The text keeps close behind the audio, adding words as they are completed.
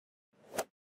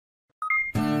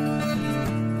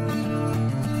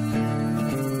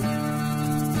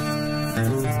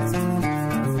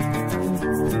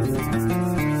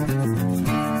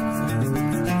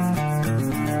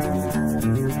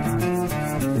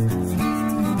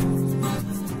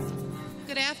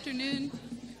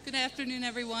afternoon,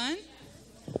 everyone.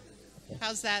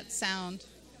 How's that sound?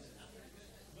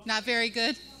 Not very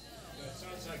good? It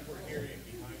sounds like we're hearing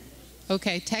behind you.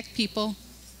 Okay, tech people.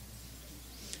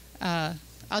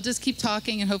 I'll just keep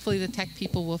talking and hopefully the tech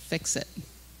people will fix it.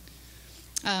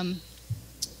 Can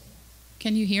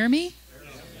you hear me?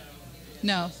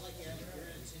 No.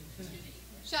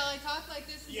 Shall I talk like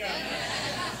this instead?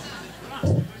 Yeah.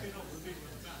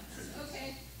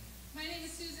 Okay. My name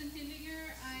is Susan Hindinger.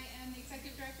 I am the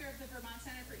Executive Director of the Vermont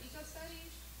Center for Eco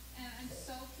Studies, and I'm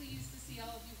so pleased to see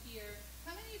all of you here.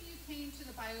 How many of you came to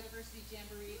the Biodiversity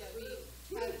Jamboree that we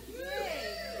had?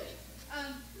 Yay!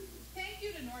 Thank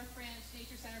you to North Branch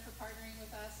Nature Center for partnering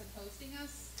with us and hosting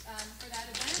us for that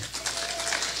event.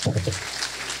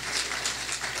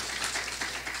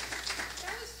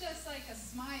 That was just like a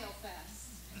smile fest.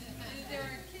 There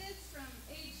were kids from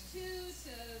age 2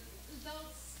 to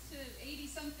adults to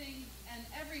 80-something, and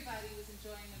everybody was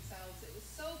enjoying themselves. It was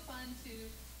so fun to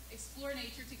explore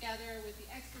nature together with the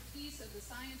expertise of the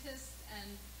scientists and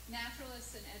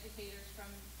naturalists and educators from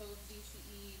both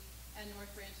DCE and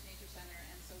North Branch Nature Center,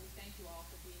 and so we thank you all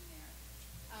for being there.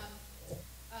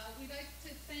 We'd like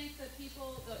to thank the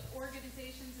people, the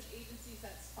organizations and agencies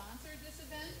that sponsored this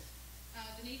event.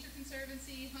 The Nature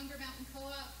Conservancy, Hunger Mountain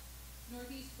Co-op,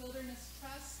 Northeast Wilderness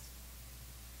Trust,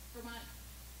 Vermont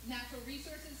Natural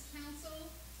Resources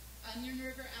Council, Near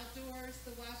River Outdoors,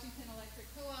 the Washington Electric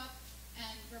Co-op,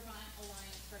 and Vermont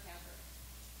Alliance for Heifer.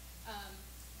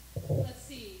 Let's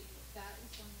see, that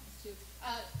was one of those two.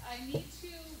 I need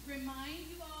to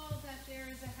remind you all that there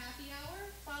is a happy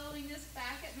hour following this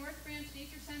back at North Branch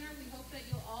Nature Center. We hope that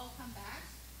you'll all come back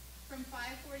from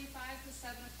 5:45 to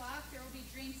 7 o'clock. There will be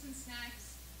drinks and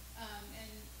snacks,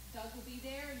 and Doug will be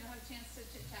there, and you'll have a chance to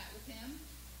chit-chat with him.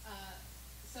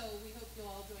 So we hope you'll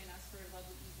all join us for a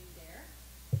lovely evening there.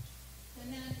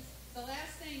 And then the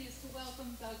last thing is to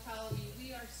welcome Doug Ptolemy.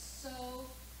 We are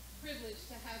so privileged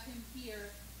to have him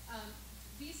here.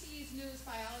 BCE's newest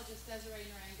biologist, Desiree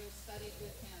Narango, studied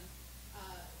with him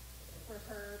for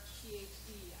her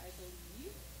PhD, I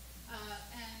believe.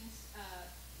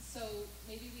 So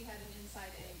maybe we had an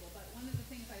inside angle, but one of the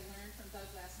things I learned from Doug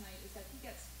last night is that he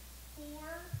gets 4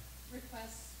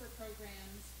 requests for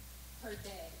programs per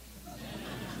day.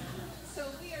 So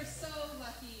we are so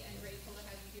lucky and grateful to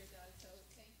have you here, Doug. So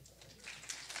thank you.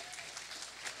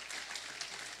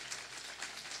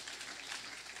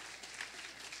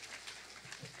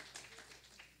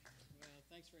 Well,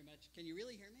 thanks very much. Can you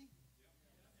really hear me?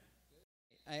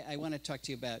 I want to talk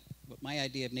to you about what my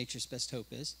idea of nature's best hope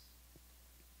is.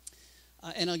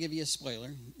 And I'll give you a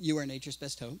spoiler. You are nature's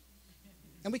best hope.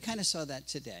 And we kind of saw that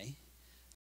today.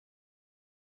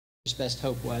 Nature's best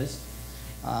hope was,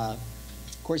 of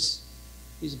course,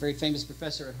 he's a very famous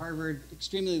professor at Harvard,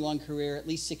 extremely long career, at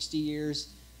least 60 years.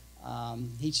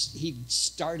 He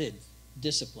started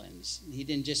disciplines. He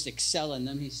didn't just excel in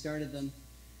them, he started them.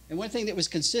 And one thing that was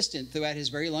consistent throughout his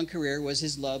very long career was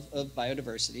his love of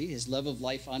biodiversity, his love of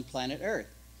life on planet Earth.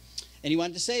 And he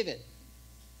wanted to save it,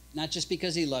 not just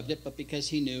because he loved it, but because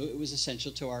he knew it was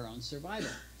essential to our own survival.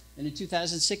 And in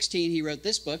 2016, he wrote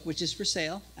this book, which is for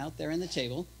sale out there on the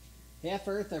table, Half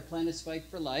Earth, Our Planet's Fight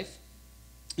for Life.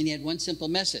 And he had one simple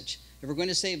message. If we're going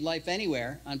to save life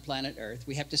anywhere on planet Earth,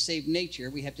 we have to save nature,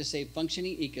 we have to save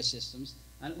functioning ecosystems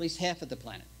on at least half of the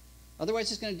planet.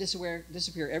 Otherwise, it's going to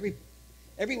disappear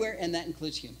everywhere, and that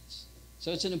includes humans.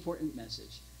 So it's an important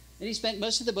message. And he spent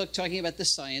most of the book talking about the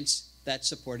science that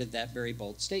supported that very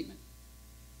bold statement.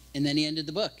 And then he ended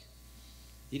the book.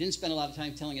 He didn't spend a lot of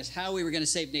time telling us how we were going to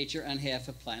save nature on half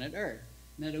of planet Earth.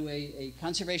 Now, to a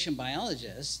conservation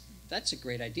biologist, that's a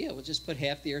great idea. We'll just put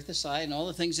half the Earth aside, and all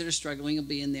the things that are struggling will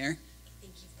be in there. I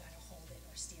think you've got to hold it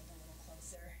or stand a little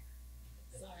closer.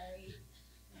 Sorry.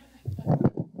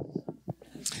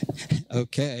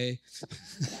 Okay.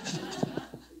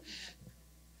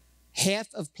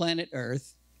 Half of planet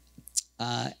Earth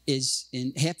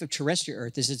half of terrestrial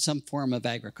Earth is in some form of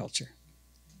agriculture.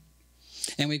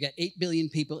 And we've got 8 billion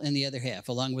people in the other half,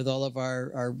 along with all of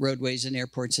our roadways and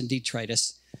airports and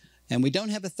detritus. And we don't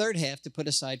have a third half to put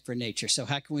aside for nature. So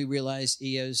how can we realize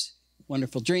EO's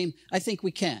wonderful dream? I think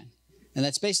we can. And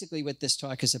that's basically what this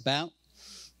talk is about.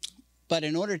 But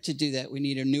in order to do that, we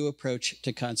need a new approach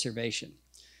to conservation.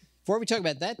 Before we talk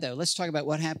about that, though, let's talk about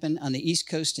what happened on the East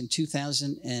Coast in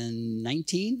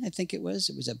 2019, I think it was.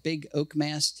 It was a big oak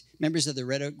mast. Members of the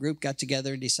Red Oak Group got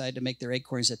together and decided to make their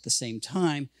acorns at the same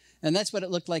time. And that's what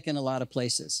it looked like in a lot of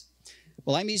places.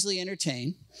 Well, I'm easily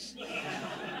entertained.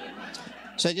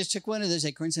 So I just took one of those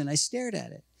acorns and I stared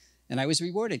at it. And I was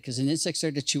rewarded because an insect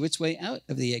started to chew its way out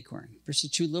of the acorn. First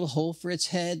it chewed a little hole for its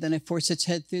head, then it forced its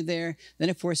head through there, then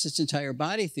it forced its entire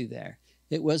body through there.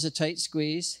 It was a tight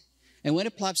squeeze. And when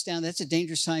it plops down, that's a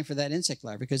dangerous sign for that insect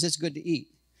larva because it's good to eat.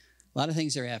 A lot of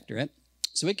things are after it.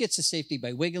 So it gets to safety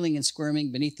by wiggling and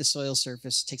squirming beneath the soil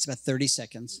surface. It takes about 30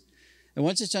 seconds. And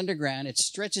once it's underground, it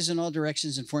stretches in all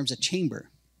directions and forms a chamber.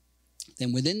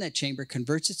 Then within that chamber,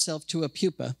 converts itself to a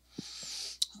pupa.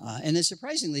 And then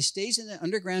surprisingly, stays in the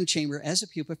underground chamber as a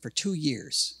pupa for 2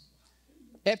 years.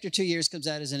 After 2 years, comes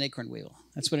out as an acorn weevil.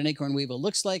 That's what an acorn weevil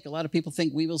looks like. A lot of people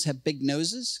think weevils have big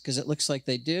noses because it looks like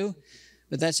they do.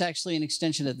 But that's actually an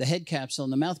extension of the head capsule,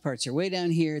 and the mouth parts are way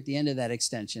down here at the end of that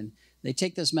extension. They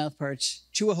take those mouth parts,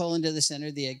 chew a hole into the center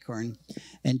of the acorn,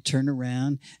 and turn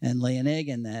around and lay an egg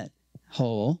in that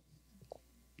hole.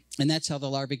 And that's how the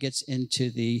larva gets into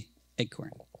the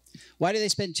acorn. Why do they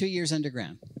spend 2 years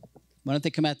underground? Why don't they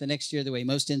come out the next year the way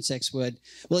most insects would?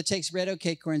 Well, it takes red oak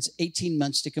acorns 18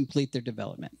 months to complete their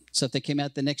development. So if they came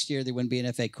out the next year, there wouldn't be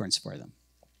enough acorns for them.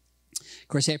 Of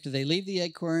course, after they leave the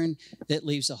acorn, it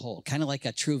leaves a hole, kind of like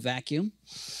a true vacuum.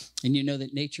 And you know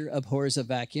that nature abhors a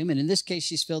vacuum. And in this case,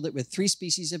 she's filled it with 3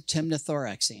 species of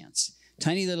temnothorax ants,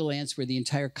 tiny little ants where the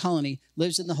entire colony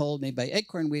lives in the hole made by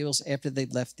acorn weevils after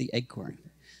they've left the acorn.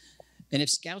 And if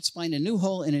scouts find a new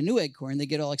hole in a new acorn, they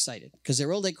get all excited because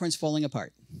their old acorn's falling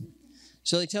apart.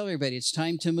 So they tell everybody it's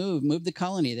time to move the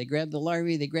colony. They grab the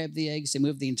larvae, they grab the eggs, they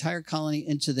move the entire colony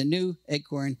into the new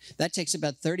acorn. That takes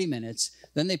about 30 minutes.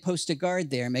 Then they post a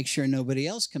guard there, make sure nobody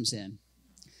else comes in.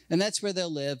 And that's where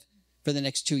they'll live for the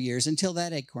next 2 years until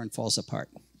that acorn falls apart.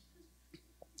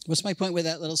 What's my point with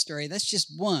that little story? That's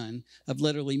just one of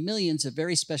literally millions of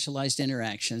very specialized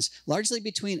interactions, largely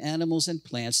between animals and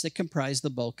plants that comprise the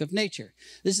bulk of nature.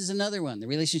 This is another one, the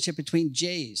relationship between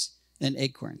jays and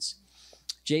acorns.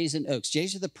 Jays and oaks.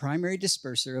 Jays are the primary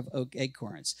disperser of oak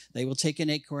acorns. They will take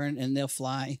an acorn and they'll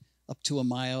fly up to a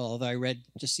mile, although I read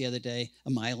just the other day,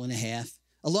 1.5 miles.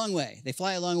 A long way. They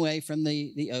fly a long way from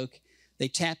the oak. They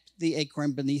tap the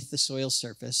acorn beneath the soil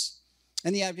surface.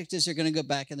 And the object is they're going to go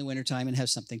back in the wintertime and have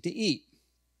something to eat.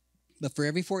 But for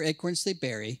every 4 acorns they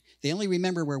bury, they only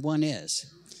remember where one is.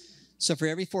 So for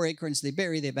every 4 acorns they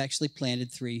bury, they've actually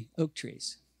planted 3 oak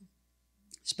trees.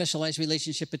 Specialized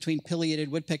relationship between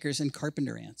pileated woodpeckers and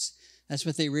carpenter ants. That's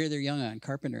what they rear their young on,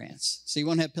 carpenter ants. So you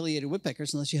won't have pileated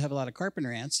woodpeckers unless you have a lot of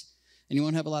carpenter ants, and you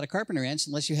won't have a lot of carpenter ants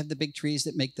unless you have the big trees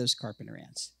that make those carpenter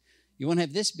ants. You won't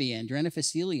have this bee, Andrena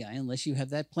facilii, unless you have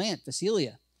that plant,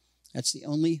 Facilia. That's the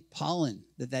only pollen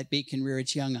that bee can rear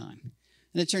its young on.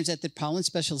 And it turns out that pollen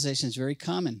specialization is very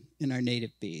common in our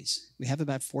native bees. We have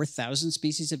about 4,000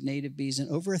 species of native bees, and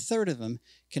over 1/3 of them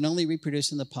can only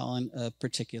reproduce in the pollen of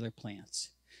particular plants.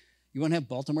 You won't have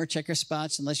Baltimore checker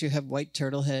spots unless you have white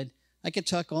turtlehead. I could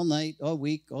talk all night, all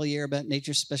week, all year about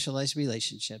nature's specialized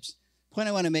relationships. The point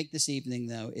I want to make this evening,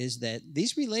 though, is that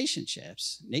these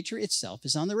relationships, nature itself,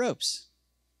 is on the ropes.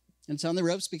 And it's on the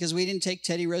ropes because we didn't take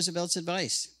Teddy Roosevelt's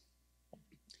advice.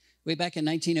 Way back in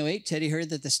 1908, Teddy heard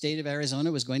that the state of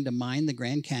Arizona was going to mine the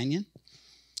Grand Canyon.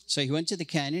 So he went to the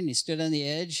canyon, he stood on the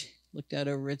edge, looked out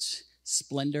over its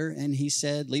splendor, and he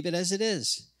said, "Leave it as it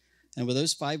is." And with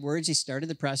those 5 words, he started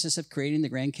the process of creating the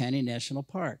Grand Canyon National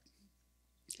Park.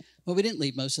 Well, we didn't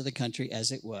leave most of the country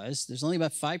as it was. There's only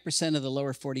about 5% of the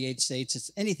lower 48 states that's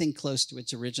anything close to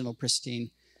its original pristine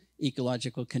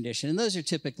ecological condition, and those are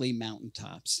typically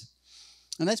mountaintops.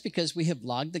 And that's because we have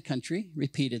logged the country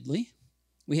repeatedly.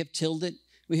 We have tilled it,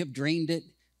 we have drained it,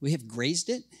 we have grazed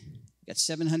it. We've got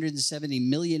 770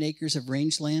 million acres of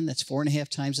rangeland. That's 4.5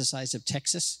 times the size of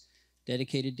Texas,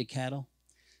 dedicated to cattle.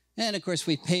 And of course,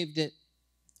 we paved it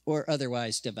or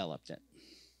otherwise developed it.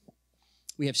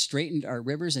 We have straightened our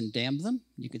rivers and dammed them.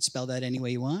 You could spell that any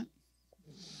way you want.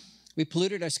 We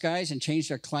polluted our skies and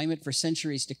changed our climate for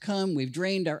centuries to come. We've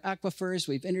drained our aquifers.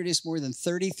 We've introduced more than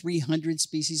 3,300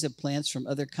 species of plants from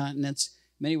other continents,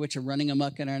 many of which are running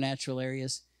amok in our natural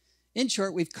areas. In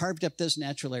short, we've carved up those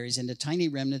natural areas into tiny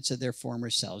remnants of their former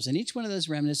selves. And each one of those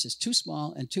remnants is too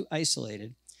small and too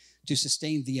isolated to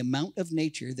sustain the amount of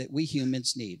nature that we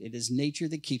humans need. It is nature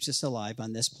that keeps us alive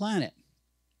on this planet.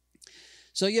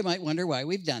 So you might wonder why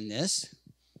we've done this.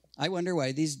 I wonder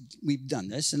why we've done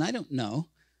this, and I don't know.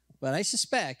 But I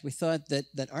suspect we thought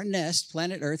that our nest,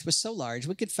 planet Earth, was so large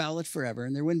we could foul it forever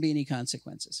and there wouldn't be any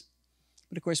consequences.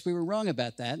 But of course, we were wrong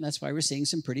about that, and that's why we're seeing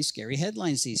some pretty scary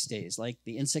headlines these days, like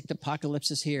the insect apocalypse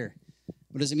is here.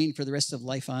 What does it mean for the rest of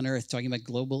life on Earth? Talking about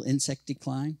global insect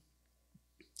decline.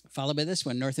 Followed by this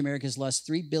one, North America has lost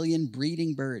 3 billion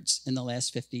breeding birds in the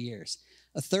last 50 years.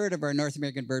 1/3 of our North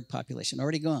American bird population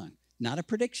already gone. Not a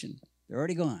prediction. They're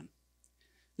already gone.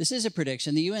 This is a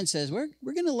prediction. The UN says we're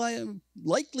going to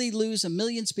likely lose 1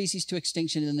 million species to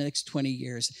extinction in the next 20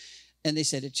 years. And they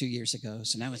said it 2 years ago,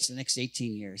 so now it's the next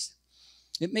 18 years.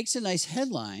 It makes a nice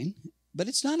headline, But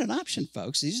it's not an option,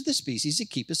 folks. These are the species that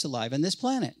keep us alive on this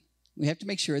planet. We have to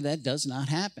make sure that does not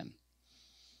happen.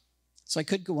 So I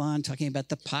could go on talking about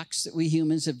the pox that we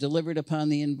humans have delivered upon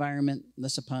the environment,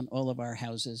 thus upon all of our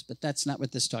houses, but that's not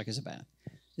what this talk is about.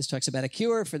 This talk's about a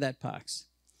cure for that pox.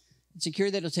 It's a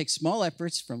cure that will take small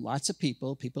efforts from lots of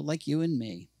people like you and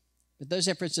me. But those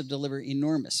efforts will deliver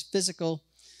enormous physical,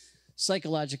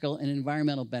 psychological, and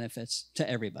environmental benefits to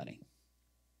everybody.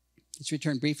 Let's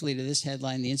return briefly to this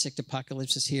headline, The Insect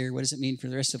Apocalypse is Here. What does it mean for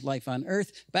the rest of life on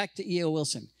Earth? Back to E.O.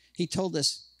 Wilson. He told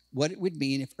us what it would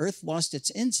mean if Earth lost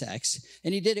its insects,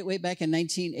 and he did it way back in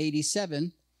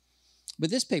 1987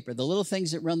 with this paper, The Little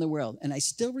Things That Run the World. And I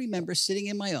still remember sitting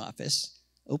in my office,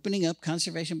 opening up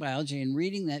conservation biology and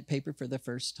reading that paper for the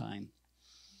first time.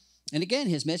 And again,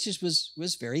 his message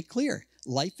was very clear.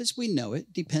 Life as we know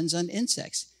it depends on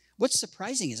insects. What's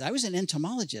surprising is I was an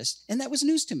entomologist, and that was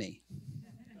news to me.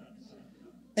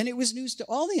 And it was news to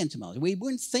all the entomologists. We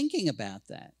weren't thinking about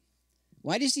that.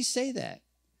 Why does he say that?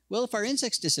 Well, if our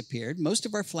insects disappeared, most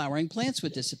of our flowering plants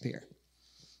would disappear.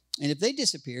 And if they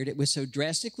disappeared, it would so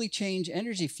drastically change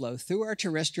energy flow through our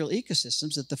terrestrial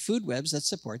ecosystems that the food webs that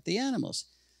support the animals,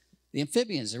 the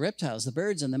amphibians, the reptiles, the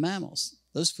birds, and the mammals,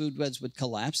 those food webs would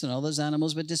collapse and all those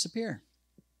animals would disappear.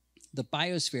 The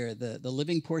biosphere, the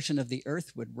living portion of the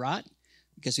earth, would rot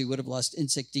because we would have lost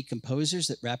insect decomposers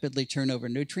that rapidly turn over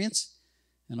nutrients.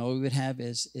 And all we would have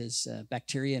is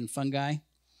bacteria and fungi.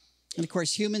 And of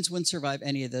course, humans wouldn't survive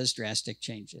any of those drastic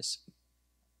changes.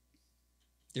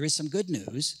 There is some good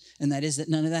news, and that is that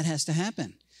none of that has to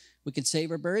happen. We can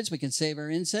save our birds, we can save our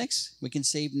insects, we can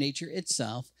save nature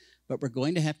itself, but we're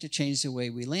going to have to change the way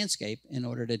we landscape in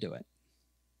order to do it.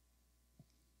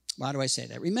 Why do I say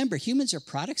that? Remember, humans are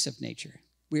products of nature.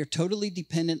 We are totally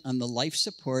dependent on the life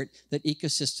support that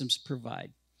ecosystems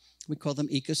provide. We call them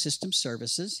ecosystem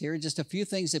services. Here are just a few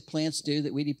things that plants do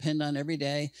that we depend on every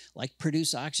day, like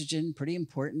produce oxygen, pretty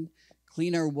important,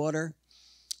 clean our water,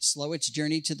 slow its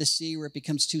journey to the sea where it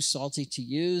becomes too salty to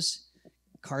use,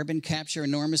 carbon capture,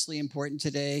 enormously important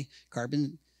today.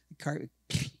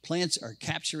 Plants are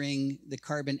capturing the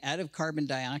carbon out of carbon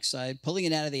dioxide, pulling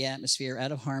it out of the atmosphere,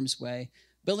 out of harm's way,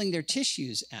 building their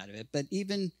tissues out of it, but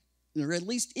even, or at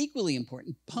least equally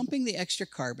important, pumping the extra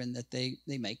carbon that they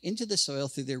make into the soil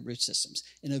through their root systems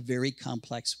in a very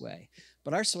complex way.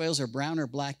 But our soils are brown or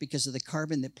black because of the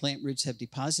carbon that plant roots have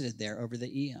deposited there over the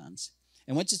eons.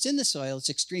 And once it's in the soil, it's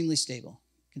extremely stable.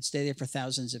 It can stay there for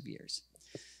thousands of years.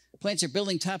 Plants are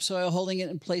building topsoil, holding it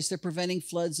in place. They're preventing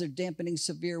floods. They're dampening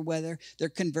severe weather. They're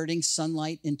converting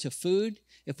sunlight into food.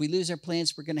 If we lose our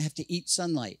plants, we're going to have to eat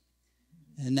sunlight.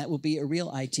 And that will be a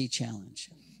real IT challenge.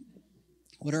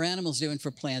 What are animals doing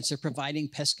for plants? They're providing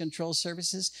pest control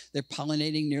services. They're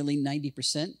pollinating nearly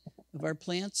 90% of our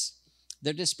plants.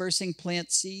 They're dispersing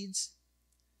plant seeds.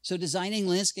 So designing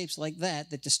landscapes like that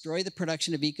destroy the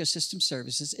production of ecosystem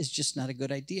services is just not a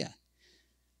good idea.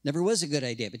 Never was a good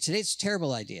idea, but today it's a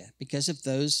terrible idea because of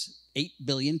those 8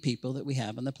 billion people that we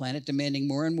have on the planet demanding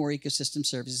more and more ecosystem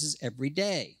services every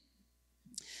day.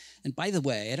 And by the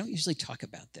way, I don't usually talk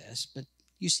about this, but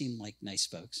you seem like nice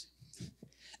folks.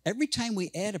 Every time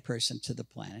we add a person to the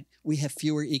planet, we have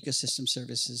fewer ecosystem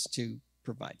services to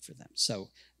provide for them. So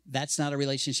that's not a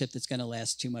relationship that's going to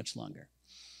last too much longer.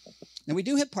 Now, we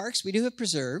do have parks, we do have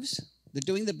preserves. They're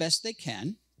doing the best they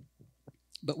can,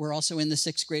 but we're also in the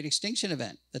 6th great extinction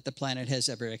event that the planet has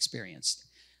ever experienced,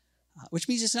 which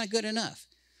means it's not good enough.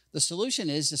 The solution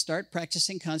is to start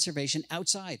practicing conservation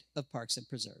outside of parks and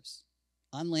preserves,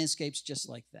 on landscapes just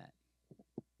like that.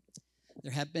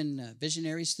 There have been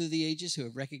visionaries through the ages who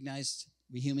have recognized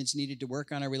we humans needed to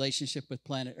work on our relationship with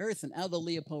planet Earth, and Aldo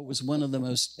Leopold was one of the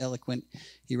most eloquent.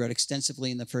 He wrote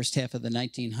extensively in the first half of the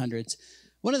 1900s.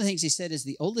 One of the things he said is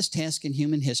the oldest task in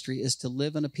human history is to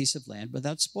live on a piece of land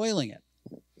without spoiling it.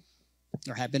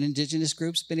 There have been indigenous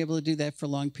groups been able to do that for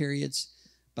long periods,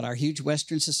 but our huge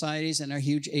Western societies and our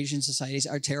huge Asian societies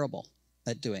are terrible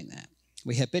at doing that.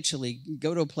 We habitually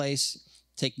go to a place,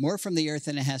 take more from the earth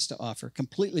than it has to offer,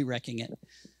 completely wrecking it,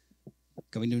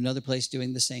 going to another place,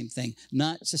 doing the same thing.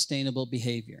 Not sustainable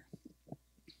behavior.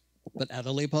 But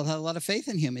Aldo Leopold had a lot of faith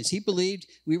in humans. He believed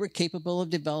we were capable of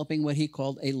developing what he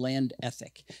called a land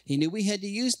ethic. He knew we had to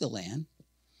use the land.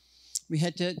 We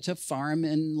had to farm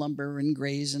and lumber and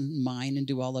graze and mine and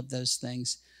do all of those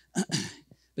things.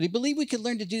 But he believed we could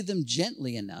learn to do them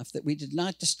gently enough that we did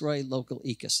not destroy local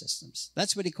ecosystems.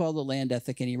 That's what he called the land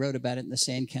ethic, and he wrote about it in the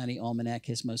Sand County Almanac,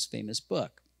 his most famous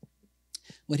book.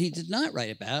 What he did not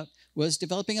write about was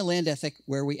developing a land ethic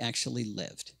where we actually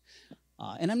lived.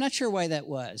 And I'm not sure why that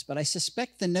was, but I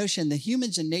suspect the notion that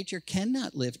humans and nature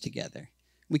cannot live together.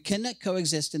 We cannot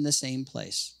coexist in the same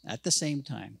place at the same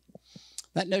time.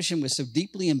 That notion was so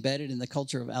deeply embedded in the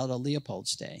culture of Aldo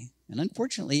Leopold's day, and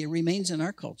unfortunately it remains in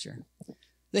our culture,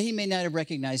 that he may not have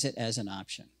recognized it as an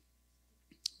option.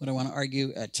 What I want to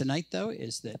argue tonight, though,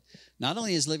 is that not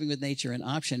only is living with nature an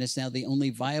option, it's now the only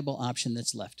viable option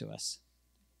that's left to us.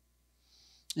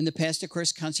 In the past, of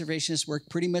course, conservationists worked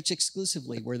pretty much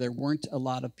exclusively where there weren't a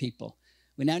lot of people.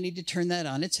 We now need to turn that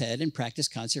on its head and practice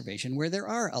conservation where there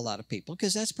are a lot of people,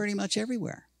 because that's pretty much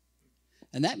everywhere.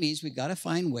 And that means we've got to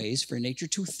find ways for nature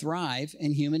to thrive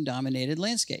in human-dominated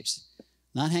landscapes.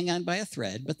 Not hang on by a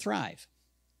thread, but thrive.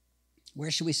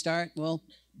 Where should we start? Well,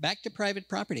 back to private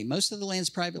property. Most of the land's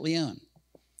privately owned.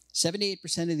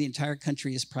 78% of the entire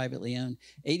country is privately owned.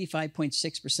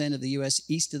 85.6% of the U.S.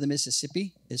 east of the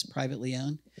Mississippi is privately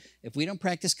owned. If we don't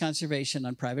practice conservation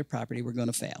on private property, we're going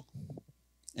to fail.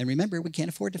 And remember, we can't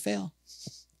afford to fail.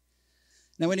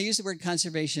 Now, when I use the word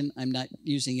conservation, I'm not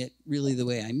using it really the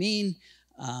way I mean.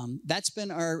 That's been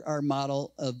our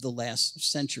model of the last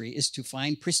century, is to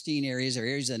find pristine areas or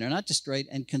areas that are not destroyed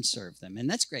and conserve them. And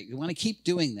that's great. We want to keep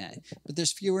doing that. But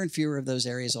there's fewer and fewer of those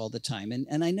areas all the time.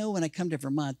 And I know when I come to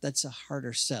Vermont, that's a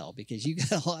harder sell because you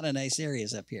got a lot of nice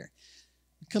areas up here.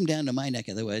 Come down to my neck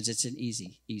of the woods, it's an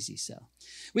easy sell.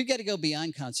 We've got to go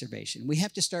beyond conservation. We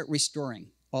have to start restoring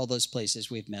all those places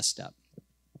we've messed up.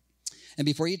 And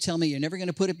before you tell me you're never going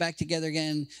to put it back together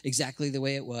again exactly the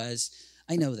way it was,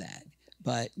 I know that.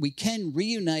 But we can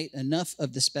reunite enough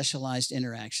of the specialized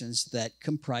interactions that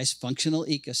comprise functional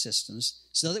ecosystems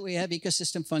so that we have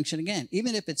ecosystem function again,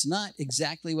 even if it's not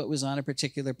exactly what was on a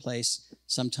particular place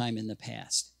sometime in the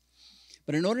past.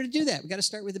 But in order to do that, we've got to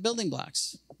start with the building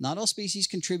blocks. Not all species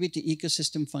contribute to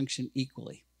ecosystem function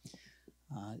equally.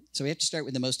 So we have to start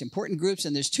with the most important groups,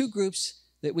 and there's two groups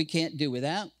that we can't do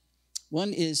without.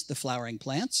 One is the flowering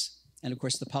plants. And of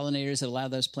course, the pollinators that allow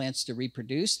those plants to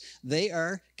reproduce, they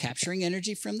are capturing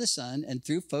energy from the sun and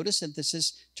through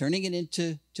photosynthesis, turning it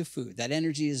into food. That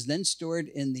energy is then stored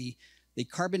in the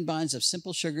carbon bonds of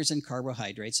simple sugars and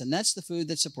carbohydrates. And that's the food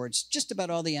that supports just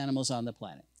about all the animals on the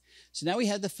planet. So now we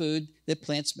have the food that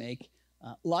plants make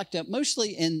locked up mostly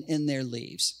in their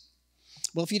leaves.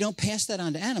 Well, if you don't pass that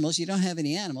on to animals, you don't have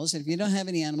any animals. And if you don't have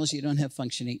any animals, you don't have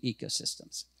functioning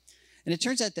ecosystems. And it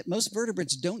turns out that most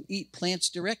vertebrates don't eat plants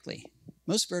directly.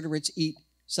 Most vertebrates eat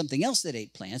something else that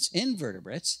ate plants,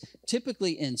 invertebrates,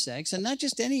 typically insects, and not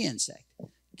just any insect.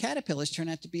 Caterpillars turn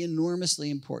out to be enormously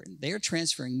important. They are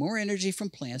transferring more energy from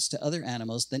plants to other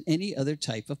animals than any other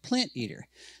type of plant eater.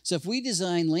 So if we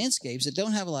design landscapes that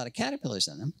don't have a lot of caterpillars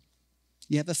in them,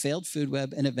 you have a failed food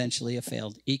web and eventually a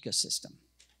failed ecosystem.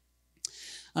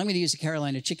 I'm going to use the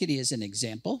Carolina chickadee as an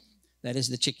example. That is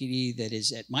the chickadee that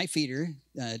is at my feeder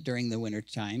during the winter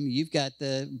time. You've got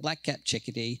the black-capped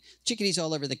chickadee. Chickadees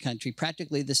all over the country,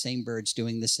 practically the same birds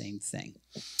doing the same thing.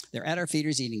 They're at our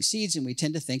feeders eating seeds, and we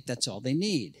tend to think that's all they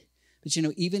need. But you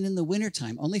know, even in the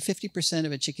wintertime, only 50%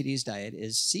 of a chickadee's diet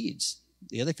is seeds.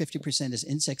 The other 50% is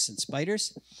insects and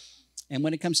spiders. And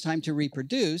when it comes time to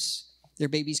reproduce, their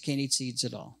babies can't eat seeds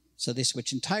at all. So they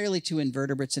switch entirely to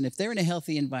invertebrates, and if they're in a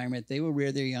healthy environment, they will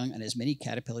rear their young on as many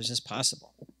caterpillars as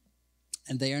possible.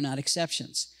 And they are not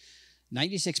exceptions.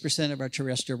 96% of our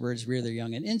terrestrial birds rear their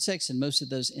young in insects, and most of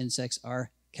those insects are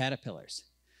caterpillars.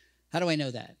 How do I know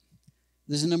that?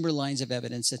 There's a number of lines of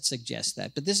evidence that suggest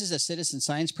that. But this is a citizen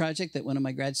science project that one of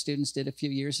my grad students did a few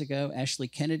years ago, Ashley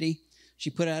Kennedy. She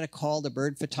put out a call to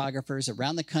bird photographers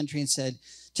around the country and said,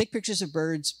 take pictures of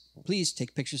birds, please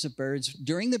take pictures of birds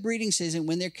during the breeding season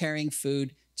when they're carrying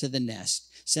food to the nest.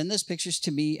 Send those pictures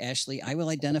to me, Ashley. I will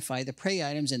identify the prey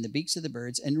items in the beaks of the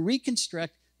birds and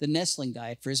reconstruct the nestling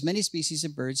diet for as many species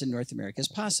of birds in North America as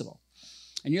possible.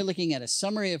 And you're looking at a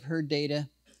summary of her data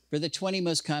for the 20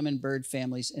 most common bird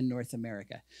families in North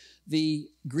America. The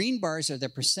green bars are the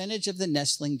percentage of the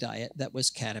nestling diet that was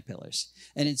caterpillars.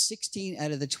 And in 16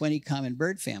 out of the 20 common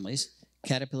bird families,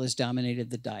 caterpillars dominated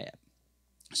the diet.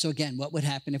 So again, what would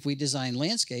happen if we design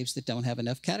landscapes that don't have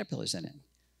enough caterpillars in it?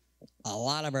 A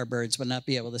lot of our birds would not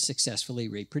be able to successfully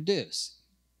reproduce.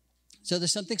 So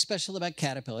there's something special about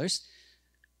caterpillars.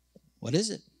 What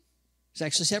is it? There's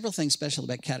actually several things special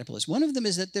about caterpillars. One of them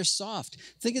is that they're soft.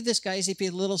 Think of this guy as if he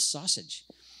had a little sausage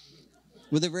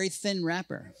with a very thin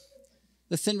wrapper.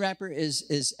 The thin wrapper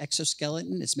is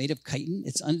exoskeleton. It's made of chitin.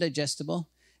 It's undigestible.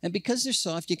 And because they're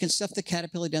soft, you can stuff the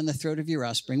caterpillar down the throat of your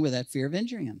offspring without fear of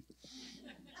injuring them.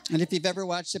 And if you've ever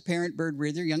watched a parent bird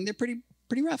rear their young, they're pretty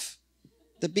rough.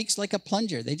 The beak's like a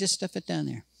plunger. They just stuff it down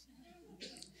there.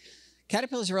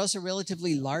 Caterpillars are also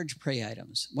relatively large prey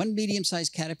items. One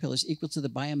medium-sized caterpillar is equal to the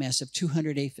biomass of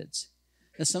 200 aphids.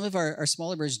 Now, some of our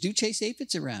smaller birds do chase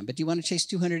aphids around, but do you want to chase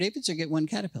 200 aphids or get one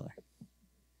caterpillar?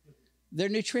 They're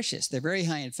nutritious. They're very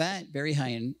high in fat, very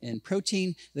high in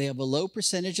protein. They have a low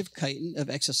percentage of chitin of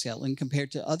exoskeleton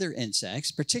compared to other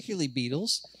insects, particularly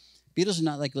beetles. Beetles are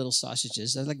not like little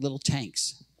sausages. They're like little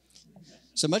tanks.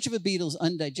 So much of a beetle is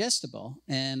undigestible,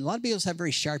 and a lot of beetles have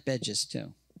very sharp edges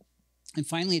too. And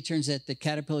finally, it turns out that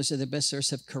caterpillars are the best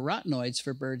source of carotenoids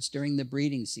for birds during the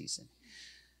breeding season.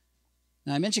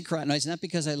 Now, I mentioned carotenoids not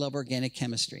because I love organic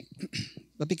chemistry,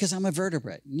 but because I'm a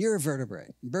vertebrate, and you're a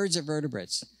vertebrate. Birds are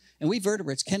vertebrates. And we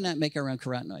vertebrates cannot make our own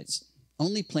carotenoids.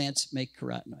 Only plants make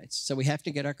carotenoids. So we have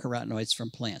to get our carotenoids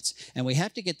from plants. And we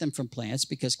have to get them from plants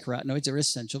because carotenoids are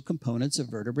essential components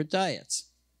of vertebrate diets.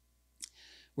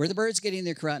 Where are the birds getting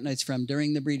their carotenoids from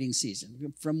during the breeding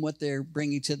season? From what they're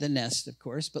bringing to the nest, of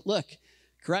course. But look,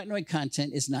 carotenoid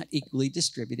content is not equally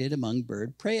distributed among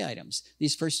bird prey items.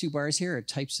 These first two bars here are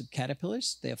types of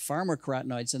caterpillars. They have far more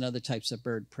carotenoids than other types of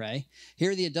bird prey. Here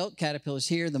are the adult caterpillars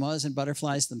here, the moths and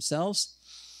butterflies themselves.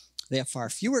 They have far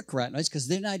fewer carotenoids because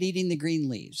they're not eating the green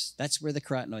leaves. That's where the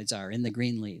carotenoids are, in the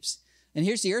green leaves. And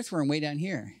here's the earthworm way down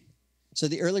here. So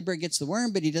the early bird gets the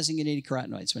worm, but he doesn't get any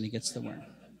carotenoids when he gets the worm.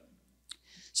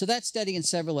 So that study and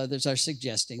several others are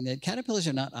suggesting that caterpillars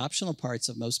are not optional parts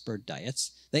of most bird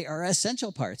diets. They are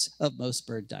essential parts of most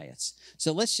bird diets.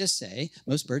 So let's just say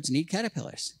most birds need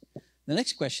caterpillars. The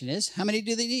next question is, how many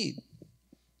do they need?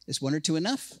 Is 1 or 2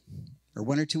 enough? Or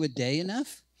 1 or 2 a day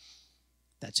enough?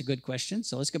 That's a good question.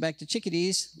 So let's go back to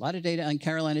chickadees. A lot of data on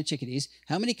Carolina chickadees.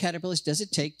 How many caterpillars does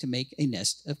it take to make a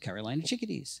nest of Carolina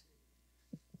chickadees?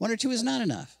 1 or 2 is not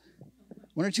enough.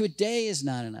 1 or 2 a day is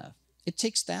not enough. It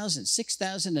takes thousands,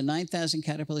 6,000 to 9,000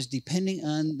 caterpillars, depending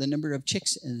on the number of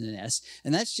chicks in the nest.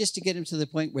 And that's just to get them to the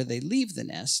point where they leave the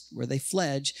nest, where they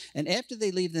fledge. And after they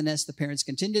leave the nest, the parents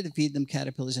continue to feed them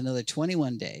caterpillars another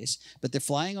 21 days. But they're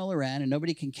flying all around, and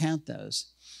nobody can count those.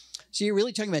 So you're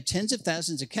really talking about tens of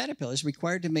thousands of caterpillars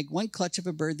required to make 1 clutch of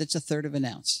a bird that's 1/3 of an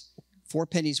ounce, 4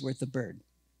 pennies worth of bird.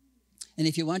 And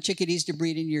if you want chickadees to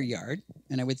breed in your yard,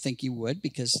 and I would think you would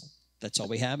because that's all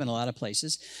we have in a lot of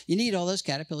places, you need all those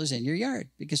caterpillars in your yard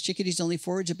because chickadees only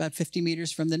forage about 50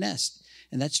 meters from the nest.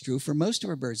 And that's true for most of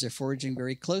our birds. They're foraging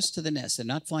very close to the nest. They're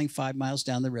not flying 5 miles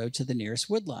down the road to the nearest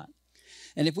woodlot.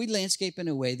 And if we landscape in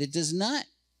a way that does not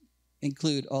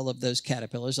include all of those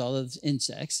caterpillars, all of those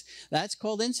insects, that's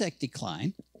called insect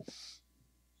decline.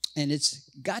 And it's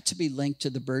got to be linked to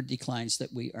the bird declines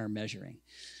that we are measuring.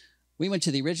 We went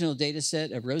to the original data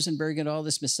set of Rosenberg and all,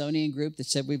 the Smithsonian group that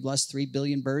said we've lost 3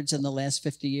 billion birds in the last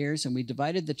 50 years, and we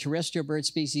divided the terrestrial bird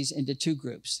species into 2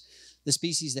 groups. The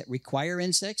species that require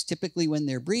insects, typically when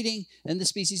they're breeding, and the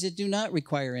species that do not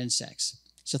require insects.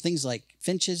 So things like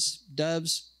finches,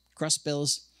 doves,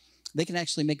 crossbills, they can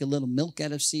actually make a little milk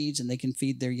out of seeds, and they can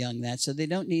feed their young that, so they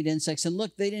don't need insects. And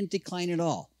look, they didn't decline at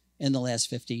all in the last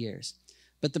 50 years.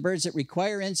 But the birds that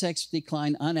require insects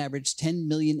decline on average 10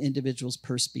 million individuals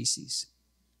per species.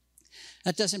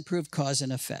 That doesn't prove cause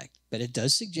and effect, but it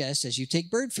does suggest as you take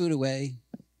bird food away,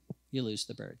 you lose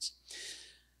the birds.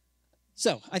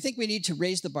 So I think we need to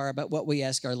raise the bar about what we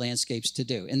ask our landscapes to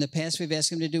do. In the past, we've asked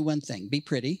them to do one thing, be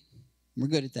pretty. We're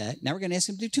good at that. Now we're going to ask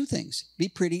them to do 2 things, be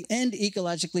pretty and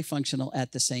ecologically functional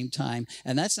at the same time.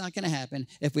 And that's not going to happen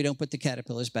if we don't put the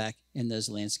caterpillars back in those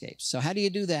landscapes. So how do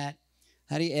you do that?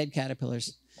 How do you add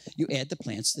caterpillars? You add the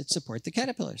plants that support the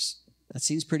caterpillars. That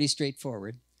seems pretty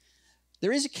straightforward.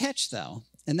 There is a catch, though,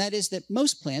 and that is that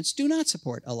most plants do not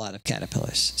support a lot of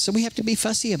caterpillars. So we have to be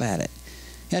fussy about it.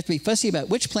 We have to be fussy about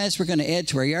which plants we're going to add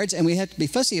to our yards, and we have to be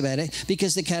fussy about it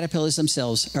because the caterpillars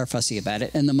themselves are fussy about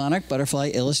it, and the monarch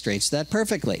butterfly illustrates that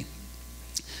perfectly.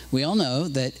 We all know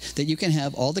that you can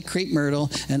have all the crepe myrtle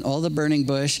and all the burning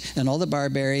bush and all the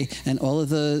barberry and all of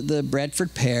the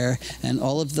Bradford pear and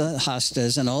all of the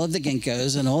hostas and all of the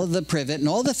ginkgos and all of the privet and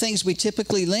all the things we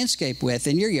typically landscape with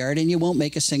in your yard, and you won't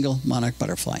make a single monarch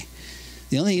butterfly.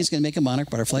 The only thing that's going to make a monarch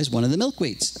butterfly is one of the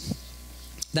milkweeds.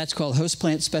 That's called host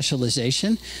plant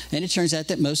specialization, and it turns out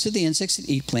that most of the insects that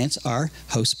eat plants are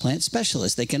host plant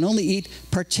specialists. They can only eat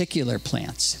particular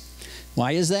plants.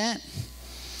 Why is that?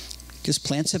 Because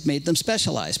plants have made them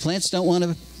specialized. Plants don't want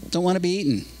to be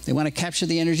eaten. They want to capture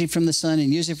the energy from the sun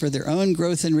and use it for their own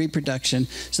growth and reproduction.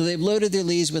 So they've loaded their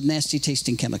leaves with nasty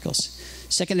tasting chemicals,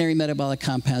 secondary metabolic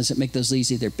compounds that make those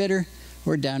leaves either bitter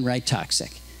or downright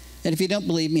toxic. And if you don't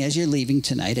believe me, as you're leaving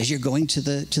tonight, as you're going to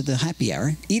the happy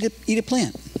hour, eat a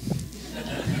plant.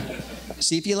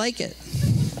 See if you like it.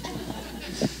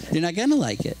 You're not going to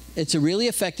like it. It's a really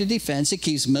effective defense. It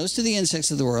keeps most of the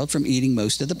insects of the world from eating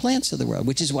most of the plants of the world,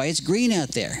 which is why it's green out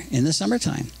there in the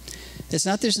summertime. It's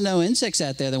not there's no insects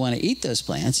out there that want to eat those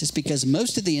plants. It's because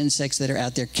most of the insects that are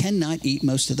out there cannot eat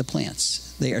most of the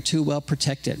plants. They are too well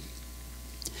protected.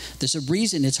 There's a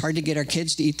reason it's hard to get our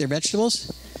kids to eat their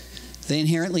vegetables. They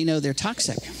inherently know they're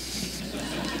toxic.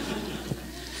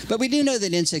 But we do know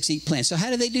that insects eat plants. So how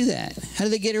do they do that? How do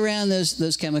they get around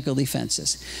those chemical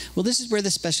defenses? Well, this is where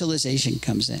the specialization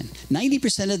comes in.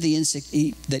 90% of the insects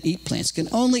that eat plants can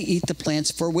only eat the plants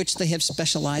for which they have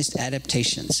specialized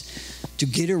adaptations to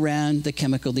get around the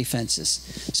chemical defenses.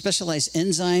 Specialized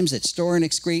enzymes that store and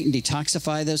excrete and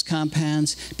detoxify those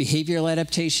compounds, behavioral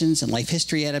adaptations and life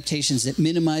history adaptations that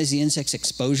minimize the insect's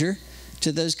exposure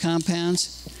to those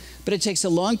compounds. But it takes a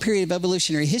long period of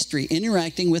evolutionary history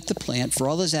interacting with the plant for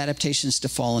all those adaptations to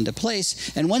fall into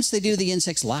place. And once they do, the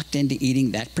insect's locked into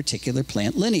eating that particular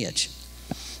plant lineage.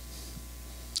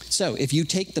 So if you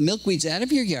take the milkweeds out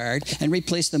of your yard and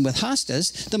replace them with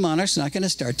hostas, the monarch's not going to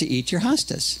start to eat your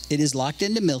hostas. It is locked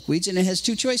into milkweeds, and it has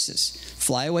two choices: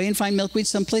 fly away and find milkweeds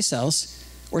someplace else,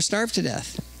 or starve to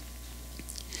death.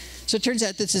 So it turns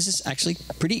out that this is actually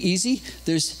pretty easy.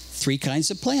 There's three kinds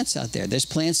of plants out there. There's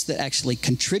plants that actually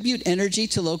contribute energy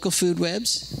to local food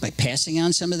webs by passing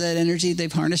on some of that energy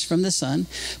they've harnessed from the sun,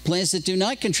 plants that do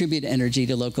not contribute energy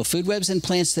to local food webs, and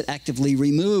plants that actively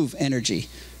remove energy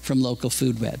from local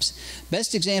food webs.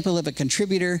 Best example of a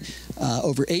contributor,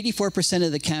 over 84%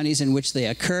 of the counties in which they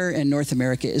occur in North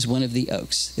America is one of the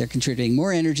oaks. They're contributing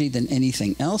more energy than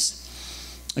anything else.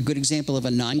 A good example of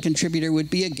a non-contributor would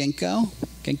be a ginkgo.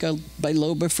 Ginkgo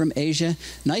biloba from Asia.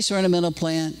 Nice ornamental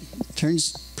plant,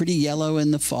 turns pretty yellow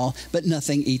in the fall, but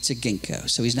nothing eats a ginkgo.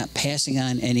 So he's not passing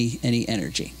on any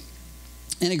energy.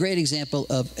 And a great example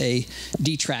of a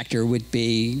detractor would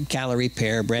be Callery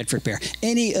pear, Bradford pear,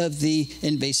 any of the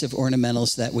invasive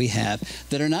ornamentals that we have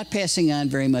that are not passing on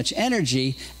very much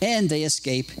energy, and they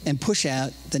escape and push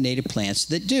out the native plants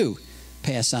that do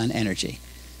pass on energy.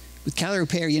 With Callery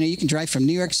pear, you can drive from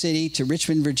New York City to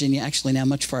Richmond, Virginia, actually now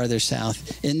much farther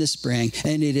south in the spring,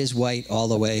 and it is white all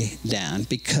the way down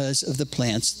because of the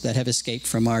plants that have escaped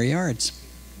from our yards.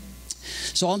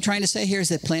 So all I'm trying to say here is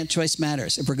that plant choice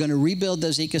matters. If we're going to rebuild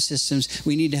those ecosystems,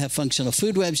 we need to have functional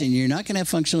food webs, and you're not going to have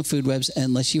functional food webs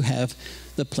unless you have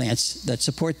the plants that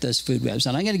support those food webs.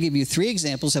 And I'm going to give you 3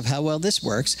 examples of how well this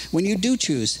works when you do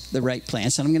choose the right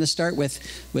plants. And I'm going to start with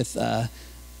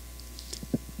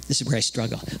this is where I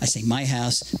struggle. I say my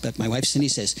house, but my wife Cindy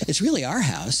says, it's really our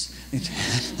house.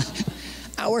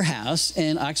 Our house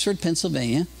in Oxford,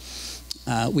 Pennsylvania.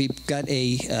 We've got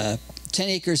 10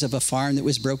 acres of a farm that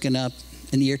was broken up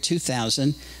in the year 2000.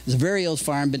 It was a very old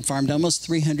farm, been farmed almost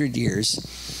 300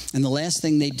 years. And the last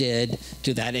thing they did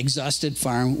to that exhausted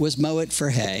farm was mow it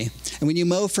for hay. And when you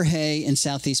mow for hay in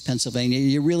southeast Pennsylvania,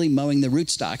 you're really mowing the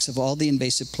rootstocks of all the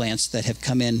invasive plants that have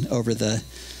come in over the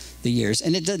years.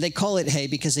 And they call it hay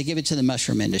because they give it to the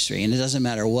mushroom industry, and it doesn't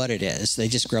matter what it is. They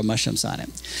just grow mushrooms on it.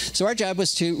 So our job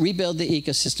was to rebuild the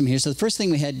ecosystem here. So the first thing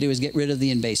we had to do is get rid of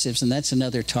the invasives, and that's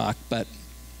another talk. But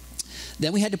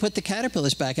then we had to put the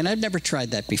caterpillars back, and I've never tried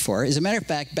that before. As a matter of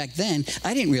fact, back then,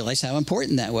 I didn't realize how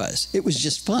important that was. It was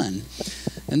just fun.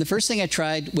 And the first thing I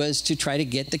tried was to try to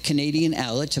get the Canadian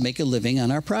owlet to make a living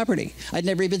on our property. I'd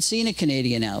never even seen a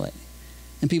Canadian owlet.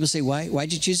 And people say,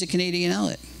 why'd you choose a Canadian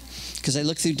owlet? Because I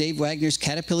looked through Dave Wagner's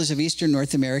Caterpillars of Eastern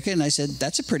North America, and I said,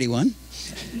 that's a pretty one.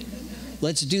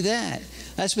 Let's do that.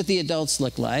 That's what the adults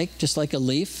look like, just like a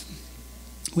leaf.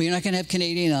 Well, you're not going to have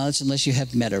Canadian owlets unless you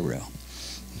have meadow rue.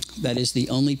 That is the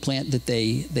only plant that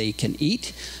they can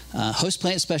eat. Host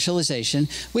plant specialization.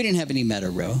 We didn't have any meadow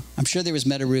rue. I'm sure there was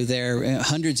meadow rue there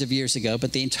hundreds of years ago,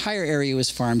 but the entire area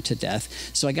was farmed to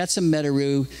death. So I got some meadow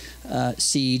rue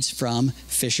seeds from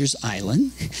Fisher's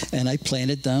Island, and I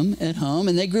planted them at home,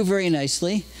 and they grew very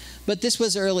nicely. But this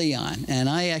was early on, and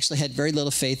I actually had very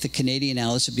little faith that Canadian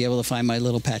owlets would be able to find my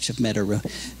little patch of meadow rue.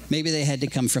 Maybe they had to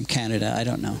come from Canada. I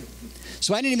don't know.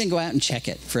 So I didn't even go out and check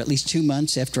it for at least 2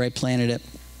 months after I planted it.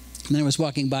 And then I was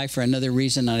walking by for another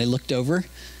reason, and I looked over.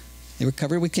 They were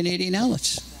covered with Canadian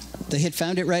owlets. They had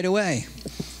found it right away.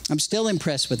 I'm still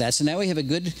impressed with that. So now we have a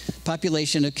good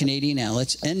population of Canadian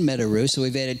owlets and meadow rue. So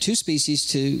we've added 2 species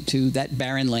to that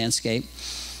barren landscape.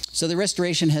 So the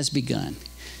restoration has begun.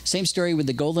 Same story with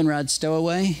the goldenrod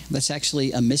stowaway. That's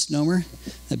actually a misnomer.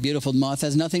 The beautiful moth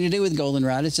has nothing to do with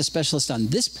goldenrod. It's a specialist on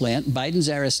this plant,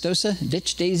 Bidens aristosa,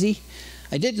 ditch daisy.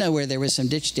 I did know where there was some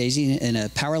ditch daisy in a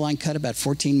power line cut about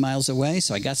 14 miles away,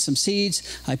 so I got some seeds.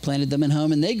 I planted them at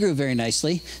home, and they grew very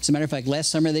nicely. As a matter of fact,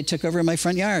 last summer they took over my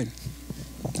front yard.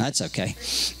 That's okay.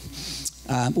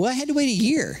 Well, I had to wait a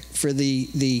year for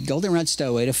the goldenrod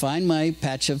stowaway to find my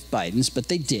patch of Bidens, but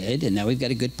they did, and now we've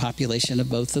got a good population of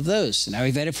both of those. So now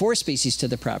we've added 4 species to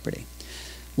the property.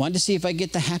 Wanted to see if I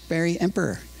get the hackberry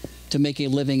emperor to make a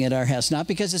living at our house, not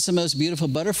because it's the most beautiful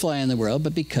butterfly in the world,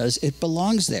 but because it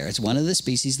belongs there. It's one of the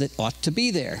species that ought to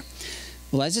be there.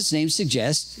 Well, as its name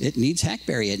suggests, it needs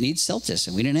hackberry. It needs celtis,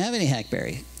 and we didn't have any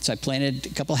hackberry. So I planted a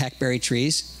couple hackberry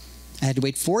trees. I had to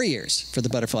wait 4 years for the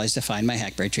butterflies to find my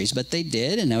hackberry trees, but they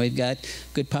did, and now we've got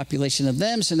good population of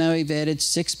them, so now we've added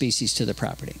 6 species to the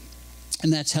property.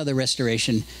 And that's how the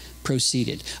restoration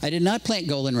proceeded. I did not plant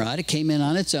goldenrod. It came in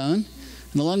on its own.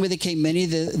 And along with it came many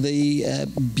of the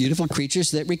beautiful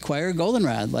creatures that require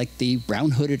goldenrod, like the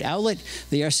brown-hooded owlet,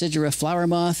 the Arcigera flower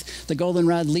moth, the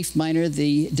goldenrod leaf miner,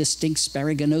 the distinct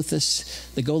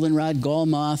Sparaginothus, the goldenrod gall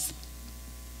moth.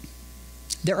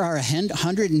 There are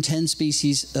 110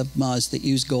 species of moths that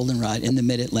use goldenrod in the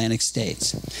mid-Atlantic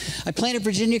states. I planted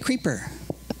Virginia creeper.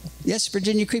 Yes,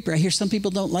 Virginia creeper. I hear some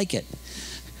people don't like it.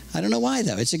 I don't know why,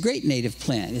 though. It's a great native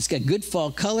plant. It's got good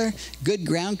fall color, good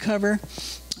ground cover.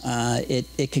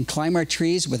 It can climb our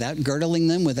trees without girdling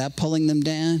them, without pulling them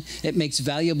down. It makes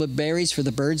valuable berries for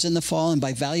the birds in the fall, and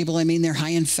by valuable I mean they're high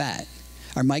in fat.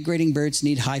 Our migrating birds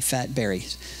need high-fat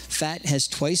berries. Fat has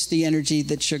twice the energy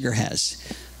that sugar has.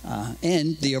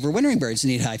 And the overwintering birds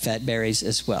need high-fat berries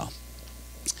as well.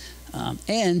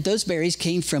 And those berries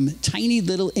came from tiny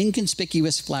little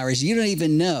inconspicuous flowers. You don't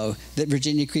even know that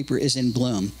Virginia creeper is in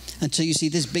bloom until you see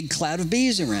this big cloud of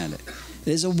bees around it.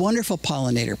 It is a wonderful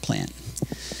pollinator plant.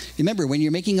 Remember, when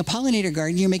you're making a pollinator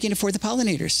garden, you're making it for the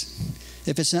pollinators.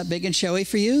 If it's not big and showy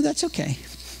for you, that's okay.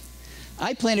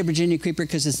 I planted Virginia creeper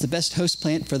because it's the best host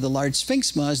plant for the large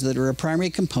sphinx moths that are a primary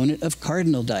component of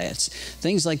cardinal diets.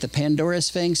 Things like the Pandora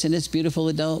sphinx and its beautiful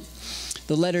adult,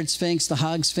 the lettered sphinx, the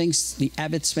hog sphinx, the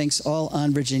abbot sphinx, all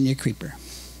on Virginia creeper.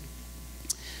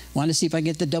 Want to see if I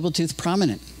get the double-toothed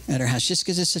prominent at our house, just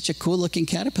because it's such a cool-looking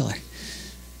caterpillar.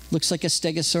 Looks like a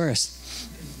stegosaurus.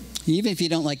 Even if you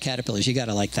don't like caterpillars, you got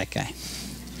to like that guy.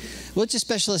 Well, it's a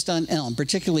specialist on elm,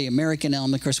 particularly American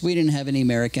elm. Of course, we didn't have any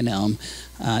American elm.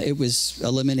 It was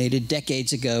eliminated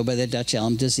decades ago by the Dutch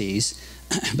elm disease.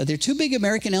 But there are 2 big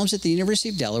American elms at the University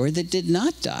of Delaware that did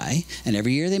not die, and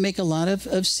every year they make a lot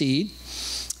of seed.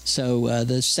 So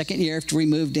the second year after we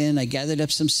moved in, I gathered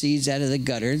up some seeds out of the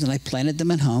gutters, and I planted them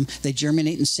at home. They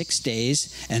germinate in 6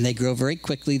 days, and they grow very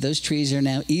quickly. Those trees are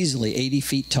now easily 80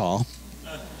 feet tall.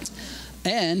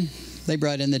 And they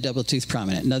brought in the double-toothed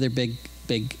prominent, another big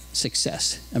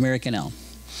success, American elm.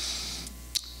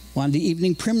 Wanted the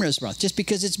evening primrose moth, just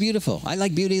because it's beautiful. I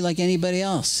like beauty like anybody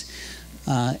else.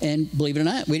 And believe it or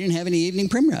not, we didn't have any evening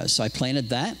primrose, so I planted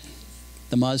that.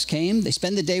 The moths came. They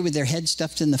spend the day with their head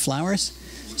stuffed in the flowers.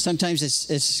 Sometimes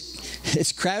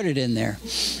it's crowded in there,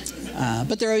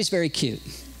 but they're always very cute.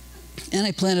 And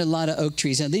I planted a lot of oak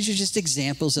trees. Now, these are just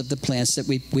examples of the plants that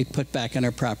we put back on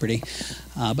our property.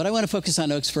 But I want to focus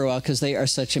on oaks for a while because they are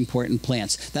such important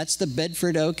plants. That's the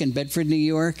Bedford oak in Bedford, New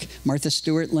York, Martha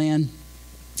Stewart land.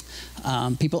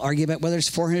 People argue about whether it's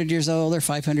 400 years old or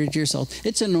 500 years old.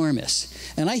 It's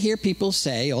enormous. And I hear people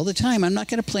say all the time, I'm not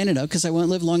going to plant an oak because I won't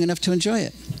live long enough to enjoy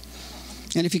it.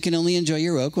 And if you can only enjoy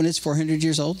your oak when it's 400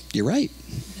 years old, you're right.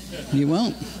 You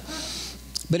won't.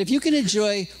 But if you can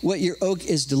enjoy what your oak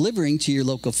is delivering to your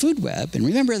local food web, and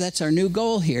remember that's our new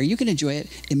goal here, you can enjoy it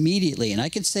immediately. And I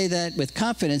can say that with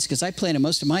confidence because I planted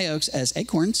most of my oaks as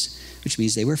acorns, which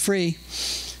means they were free,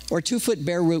 or 2-foot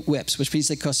bare root whips, which means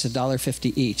they cost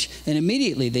 $1.50 each. And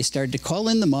immediately they started to call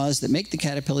in the moths that make the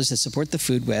caterpillars that support the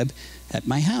food web at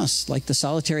my house, like the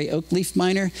solitary oak leaf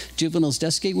miner, Juvenal's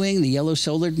dusky wing, the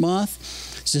yellow-shouldered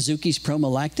moth, Suzuki's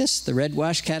promolactus, the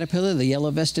red-washed caterpillar, the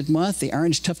yellow-vested moth, the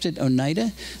orange-tufted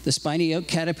oneida, the spiny oak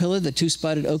caterpillar, the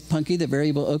 2-spotted oak punky, the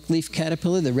variable oak leaf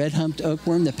caterpillar, the red-humped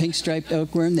oakworm, the pink-striped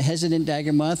oakworm, the hesitant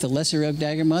dagger moth, the lesser oak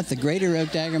dagger moth, the greater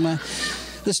oak dagger moth,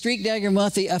 the streaked dagger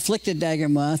moth, the afflicted dagger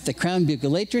moth, the crown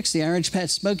bucolatrix, the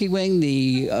orange-patched smoky wing,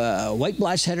 the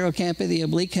white-blotched heterocampa, the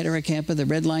oblique heterocampa, the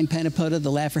red-line panapoda,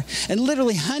 the laugher, and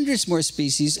literally hundreds more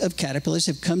species of caterpillars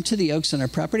have come to the oaks on our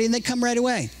property, and they come right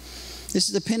away. This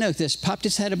is a pin oak that's popped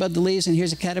its head above the leaves, and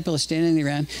here's a caterpillar standing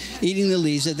around eating the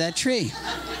leaves of that tree.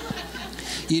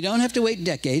 You don't have to wait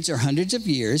decades or hundreds of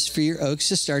years for your oaks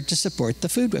to start to support the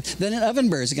food web. Then an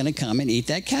ovenbird is going to come and eat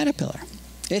that caterpillar.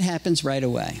 It happens right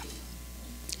away.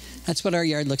 That's what our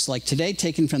yard looks like today,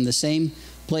 taken from the same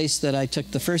place that I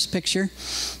took the first picture.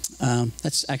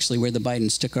 That's actually where the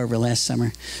Bidens took over last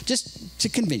summer. Just to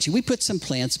convince you, we put some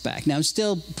plants back. Now, I'm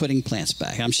still putting plants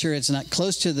back. I'm sure it's not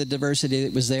close to the diversity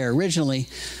that was there originally.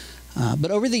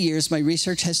 But over the years, my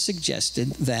research has suggested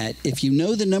that if you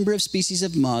know the number of species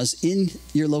of moths in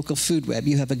your local food web,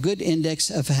 you have a good index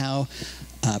of how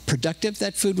productive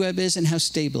that food web is and how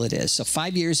stable it is. So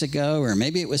 5 years ago, or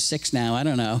maybe it was 6 now, I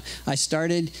don't know, I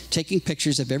started taking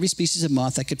pictures of every species of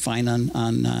moth I could find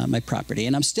on my property.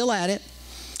 And I'm still at it.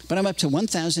 but I'm up to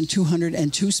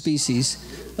 1,202 species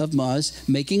of moths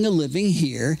making a living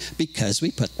here because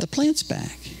we put the plants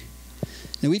back.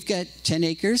 Now we've got 10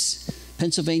 acres.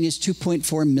 Pennsylvania's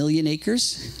 2.4 million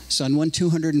acres. So on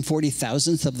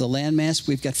 1/240,000th of the landmass,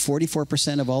 we've got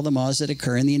 44% of all the moths that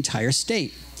occur in the entire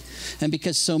state. And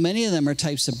because so many of them are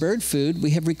types of bird food,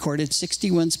 we have recorded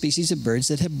 61 species of birds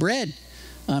that have bred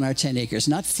on our 10 acres.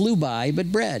 Not flew by,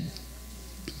 but bred.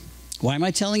 Why am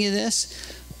I telling you this?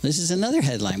 This is another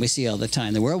headline we see all the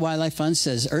time. The World Wildlife Fund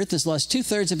says Earth has lost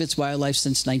 2/3 of its wildlife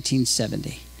since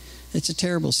 1970. It's a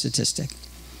terrible statistic.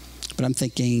 But I'm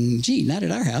thinking, gee, not at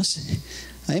our house.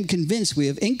 I am convinced we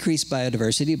have increased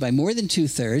biodiversity by more than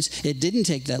 2/3. It didn't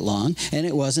take that long, and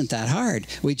it wasn't that hard.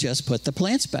 We just put the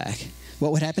plants back.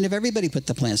 What would happen if everybody put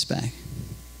the plants back?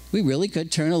 We really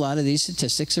could turn a lot of these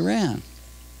statistics around.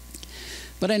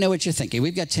 But I know what you're thinking.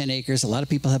 We've got 10 acres. A lot of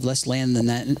people have less land than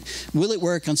that. Will it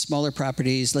work on smaller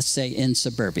properties, let's say in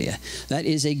suburbia? That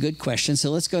is a good question.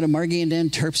 So let's go to Margie and Dan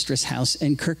Terpstra's house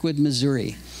in Kirkwood,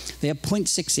 Missouri. They have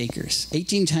 0.6 acres,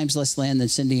 18 times less land than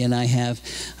Cindy and I have.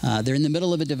 They're in the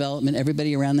middle of a development.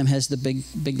 Everybody around them has the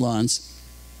big lawns.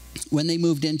 When they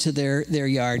moved into their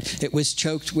yard, it was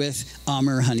choked with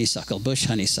Amur honeysuckle, bush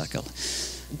honeysuckle,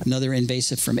 another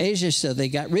invasive from Asia. So they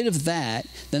got rid of that.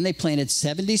 Then they planted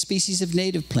 70 species of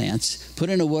native plants, put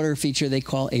in a water feature they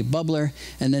call a bubbler,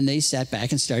 and then they sat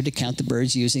back and started to count the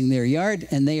birds using their yard,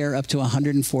 and they are up to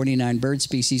 149 bird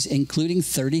species, including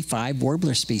 35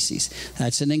 warbler species.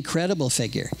 That's an incredible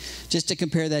figure. Just to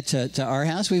compare that to our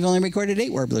house, we've only recorded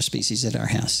 8 warbler species at our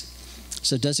house.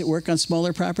 So does it work on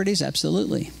smaller properties?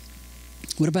 Absolutely.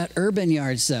 What about urban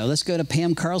yards, though? Let's go to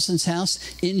Pam Carlson's house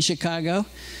in Chicago.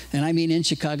 And I mean in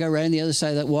Chicago, right on the other side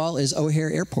of that wall is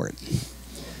O'Hare Airport.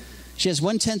 She has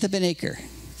 1/10 of an acre,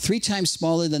 3 times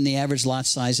smaller than the average lot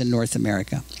size in North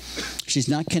America. She's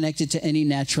not connected to any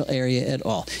natural area at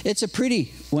all. It's a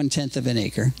pretty 1/10 of an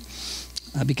acre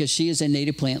because she is a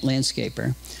native plant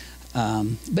landscaper.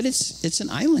 But it's an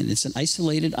island. It's an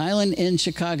isolated island in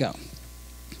Chicago.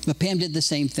 But Pam did the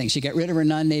same thing. She got rid of her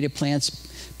non-native plants,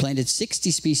 planted 60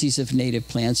 species of native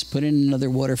plants, put in another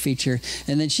water feature,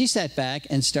 and then she sat back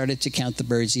and started to count the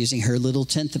birds using her little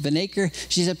 1/10 of an acre.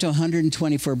 She's up to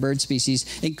 124 bird species,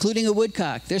 including a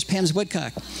woodcock. There's Pam's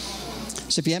woodcock.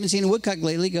 So if you haven't seen a woodcock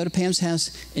lately, go to Pam's house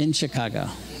in Chicago.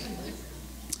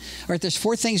 All right, there's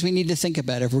 4 things we need to think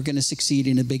about if we're going to succeed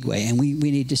in a big way, and we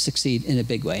need to succeed in a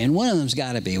big way. And one of them's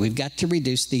got to be, we've got to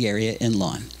reduce the area in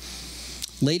lawn.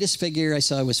 Latest figure I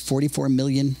saw was 44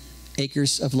 million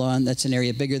acres of lawn. That's an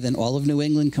area bigger than all of New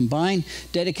England combined,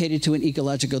 dedicated to an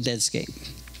ecological deadscape.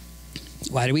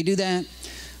 Why do we do that?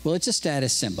 Well, it's a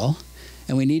status symbol,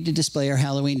 and we need to display our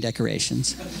Halloween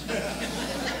decorations.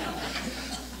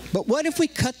 But what if we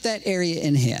cut that area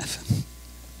in half?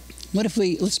 What if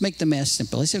let's make the math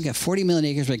simple. Let's say we've got 40 million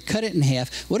acres, we cut it in half.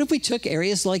 What if we took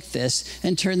areas like this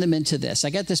and turned them into this?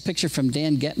 I got this picture from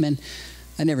Dan Getman.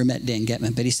 I never met Dan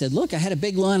Getman, but he said, look, I had a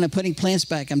big lawn, I'm putting plants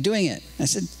back, I'm doing it. I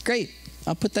said, great,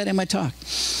 I'll put that in my talk.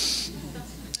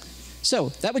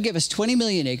 So that would give us 20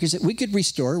 million acres that we could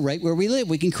restore right where we live.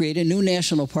 We can create a new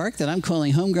national park that I'm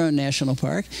calling Homegrown National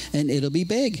Park, and it'll be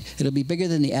big. It'll be bigger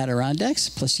than the Adirondacks,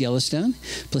 plus Yellowstone,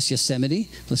 plus Yosemite,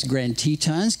 plus Grand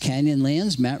Tetons,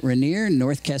 Canyonlands, Mount Rainier,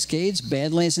 North Cascades,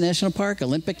 Badlands National Park,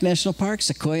 Olympic National Park,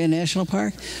 Sequoia National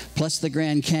Park, plus the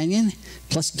Grand Canyon,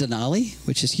 plus Denali,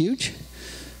 which is huge,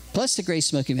 plus the Great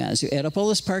Smoky Mountains. You add up all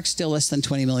those parks, still less than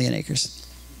 20 million acres.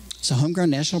 So Homegrown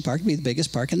National Park would be the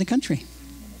biggest park in the country.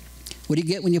 What do you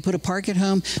get when you put a park at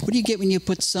home? What do you get when you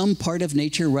put some part of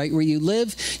nature right where you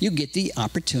live? You get the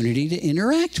opportunity to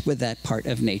interact with that part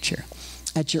of nature.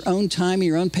 At your own time,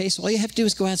 your own pace, all you have to do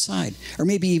is go outside, or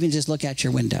maybe even just look out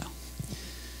your window.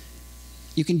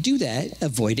 You can do that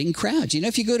avoiding crowds. You know,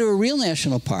 if you go to a real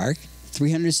national park,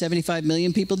 375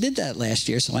 million people did that last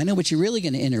year, so I know what you're really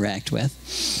going to interact with.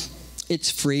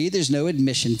 It's free, there's no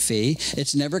admission fee,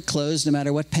 it's never closed no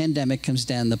matter what pandemic comes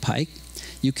down the pike.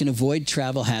 You can avoid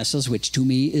travel hassles, which to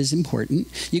me is important.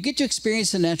 You get to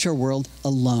experience the natural world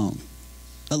alone.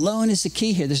 Alone is the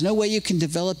key here. There's no way you can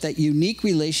develop that unique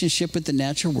relationship with the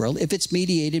natural world if it's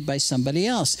mediated by somebody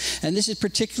else. And this is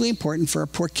particularly important for our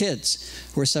poor kids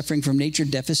who are suffering from nature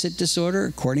deficit disorder,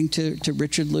 according to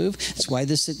Richard Louv. That's why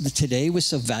this today was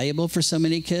so valuable for so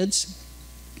many kids.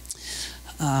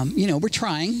 You know, we're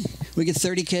trying. We get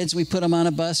 30 kids, we put them on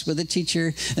a bus with a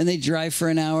teacher, and they drive for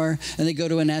an hour, and they go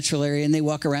to a natural area, and they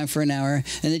walk around for an hour,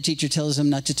 and the teacher tells them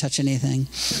not to touch anything.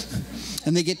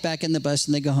 And they get back in the bus,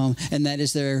 and they go home, and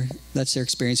that's their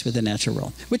experience with the natural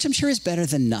world, which I'm sure is better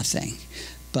than nothing.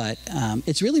 But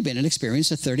it's really been an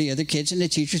experience of 30 other kids and a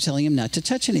teacher telling them not to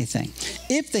touch anything.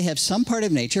 If they have some part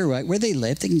of nature right where they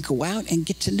live, they can go out and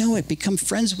get to know it, become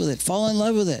friends with it, fall in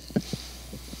love with it.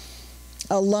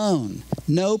 Alone,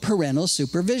 no parental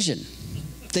supervision.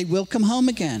 They will come home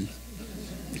again.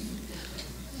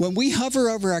 When we hover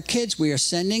over our kids, we are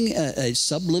sending a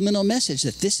subliminal message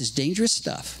that this is dangerous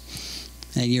stuff,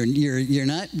 and you're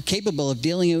not capable of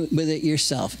dealing with it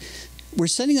yourself. We're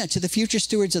sending that to the future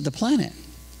stewards of the planet.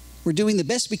 We're doing the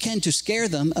best we can to scare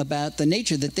them about the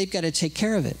nature that they've got to take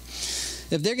care of it.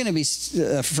 If they're going to be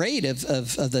afraid of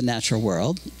the natural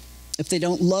world, if they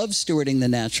don't love stewarding the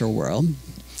natural world,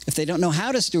 if they don't know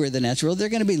how to steward the natural world, they're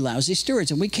going to be lousy stewards,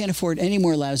 and we can't afford any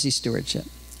more lousy stewardship.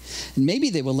 And maybe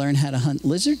they will learn how to hunt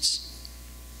lizards,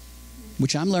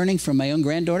 which I'm learning from my own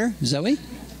granddaughter, Zoe,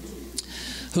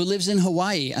 who lives in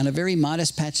Hawaii on a very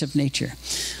modest patch of nature.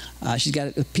 She's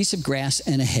got a piece of grass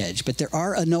and a hedge, but there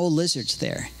are no lizards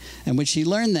there. And when she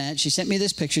learned that, she sent me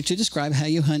this picture to describe how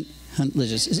you hunt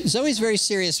lizards. Zoe's a very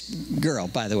serious girl,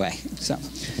 by the way. So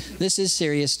this is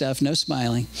serious stuff, no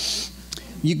smiling.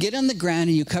 You get on the ground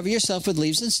and you cover yourself with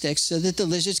leaves and sticks so that the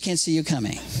lizards can't see you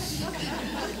coming.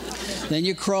 Then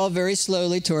you crawl very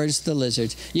slowly towards the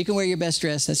lizards. You can wear your best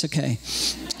dress, that's okay.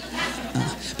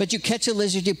 But you catch a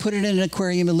lizard, you put it in an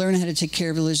aquarium, and learn how to take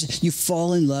care of a lizard. You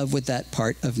fall in love with that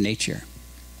part of nature.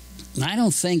 And I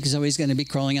don't think Zoe's going to be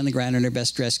crawling on the ground in her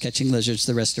best dress catching lizards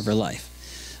the rest of her life.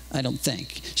 I don't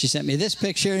think. She sent me this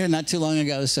picture not too long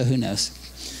ago, so who knows.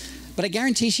 But I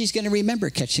guarantee she's going to remember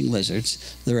catching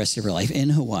lizards the rest of her life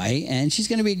in Hawaii, and she's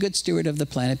going to be a good steward of the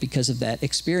planet because of that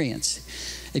experience.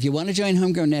 If you want to join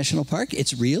Homegrown National Park,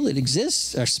 it's real, it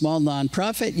exists. Our small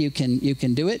nonprofit, you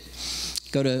can do it.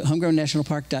 Go to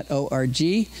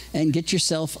homegrownnationalpark.org and get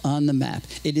yourself on the map.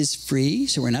 It is free,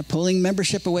 so we're not pulling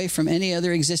membership away from any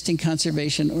other existing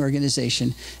conservation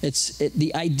organization.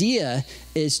 The idea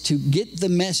is to get the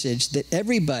message that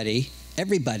everybody,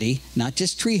 not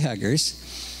just tree huggers,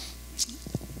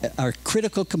 are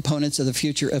critical components of the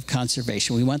future of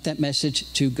conservation. We want that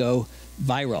message to go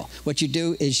viral. What you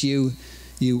do is you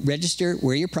register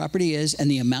where your property is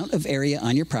and the amount of area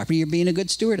on your property you're being a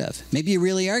good steward of. Maybe you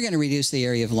really are going to reduce the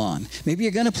area of lawn. Maybe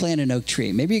you're going to plant an oak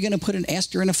tree. Maybe you're going to put an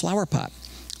aster in a flower pot.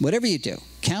 Whatever you do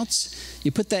counts.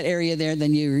 You put that area there,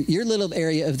 then your little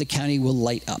area of the county will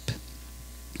light up.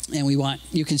 And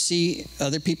you can see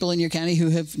other people in your county who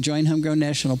have joined Homegrown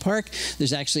National Park.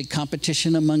 There's actually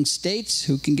competition among states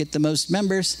who can get the most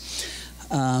members.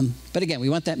 But again, we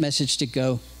want that message to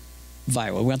go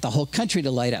viral. We want the whole country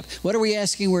to light up. What are we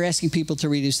asking? We're asking people to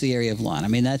reduce the area of lawn. I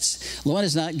mean, lawn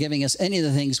is not giving us any of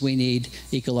the things we need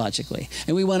ecologically.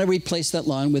 And we want to replace that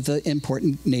lawn with the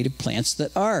important native plants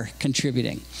that are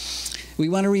contributing. We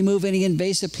want to remove any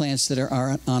invasive plants that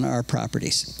are on our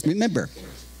properties. Remember,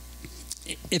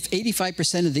 if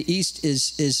 85% of the East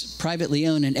is privately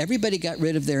owned and everybody got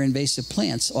rid of their invasive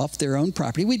plants off their own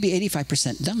property, we'd be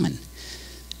 85% done.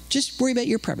 Just worry about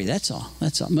your property, that's all.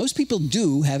 Most people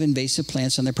do have invasive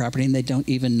plants on their property and they don't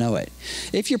even know it.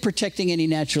 If you're protecting any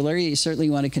natural area, you certainly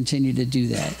want to continue to do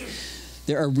that.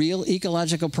 There are real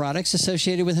ecological products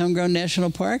associated with Homegrown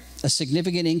National Park, a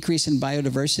significant increase in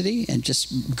biodiversity, and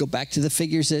just go back to the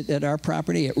figures at our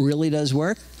property, it really does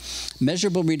work.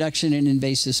 Measurable reduction in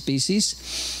invasive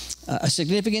species, a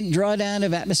significant drawdown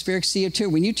of atmospheric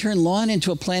CO2. When you turn lawn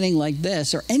into a planting like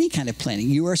this, or any kind of planting,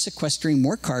 you are sequestering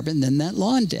more carbon than that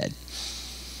lawn did.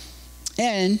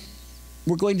 And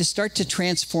we're going to start to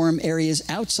transform areas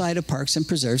outside of parks and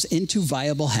preserves into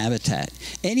viable habitat.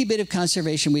 Any bit of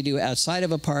conservation we do outside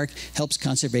of a park helps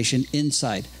conservation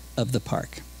inside of the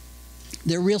park.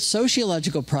 There are real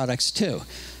sociological products too.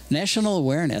 National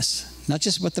awareness, not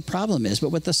just what the problem is, but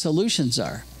what the solutions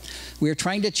are. We are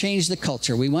trying to change the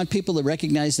culture. We want people to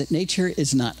recognize that nature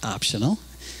is not optional.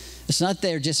 It's not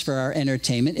there just for our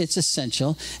entertainment. It's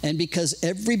essential. And because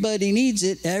everybody needs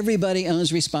it, everybody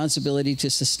owns responsibility to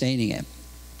sustaining it.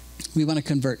 We want to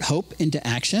convert hope into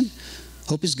action.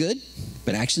 Hope is good,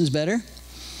 but action's better.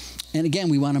 And again,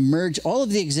 we want to merge all of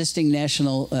the existing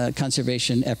national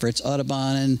conservation efforts,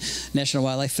 Audubon and National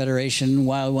Wildlife Federation,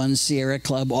 Wild Ones, Sierra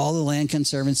Club, all the land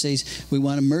conservancies. We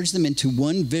want to merge them into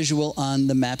one visual on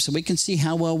the map so we can see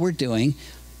how well we're doing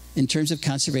in terms of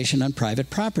conservation on private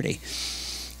property.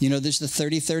 You know, there's the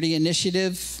 30-30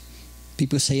 initiative.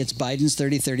 People say it's Biden's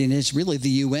 30-30, and it's really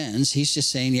the UN's. He's just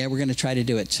saying, yeah, we're going to try to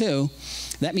do it too.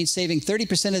 That means saving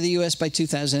 30% of the U.S. by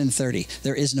 2030.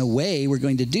 There is no way we're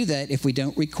going to do that if we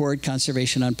don't record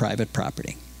conservation on private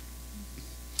property.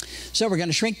 So we're going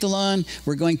to shrink the lawn.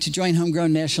 We're going to join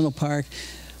Homegrown National Park.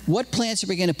 What plants are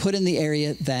we going to put in the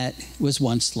area that was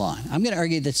once lawn? I'm going to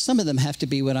argue that some of them have to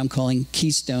be what I'm calling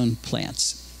keystone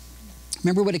plants.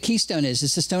 Remember what a keystone is.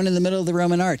 It's the stone in the middle of the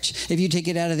Roman arch. If you take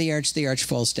it out of the arch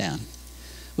falls down.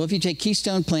 Well, if you take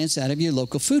keystone plants out of your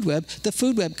local food web, the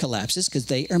food web collapses because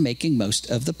they are making most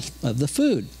of the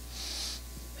food.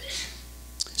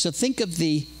 So think of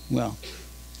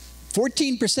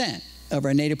 14% of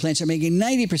our native plants are making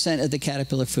 90% of the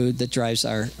caterpillar food that drives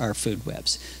our food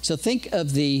webs. So think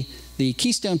of the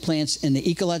keystone plants in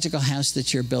the ecological house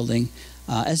that you're building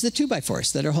as the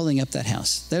 2x4s that are holding up that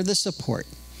house. They're the support.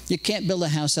 You can't build a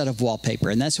house out of wallpaper,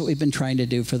 and that's what we've been trying to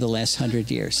do for the last 100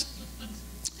 years.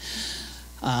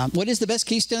 What is the best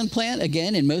keystone plant?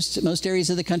 Again, in most areas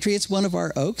of the country, it's one of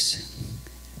our oaks.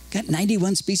 Got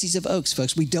 91 species of oaks,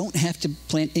 folks. We don't have to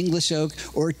plant English oak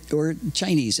or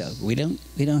Chinese oak. We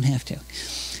don't have to.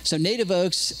 So native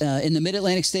oaks in the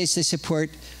mid-Atlantic states, they support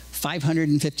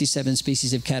 557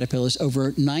 species of caterpillars,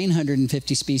 over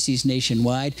 950 species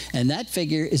nationwide, and that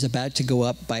figure is about to go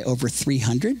up by over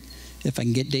 300, if I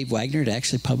can get Dave Wagner to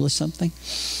actually publish something.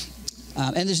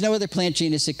 And there's no other plant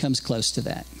genus that comes close to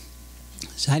that.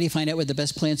 So how do you find out what the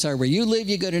best plants are where you live?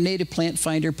 You go to Native Plant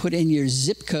Finder, put in your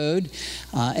zip code,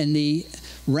 and the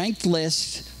ranked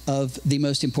list of the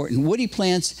most important woody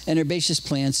plants and herbaceous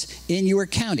plants in your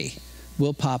county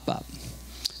will pop up.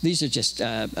 These are just,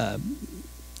 that's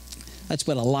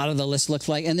what a lot of the lists look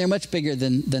like, and they're much bigger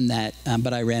than that,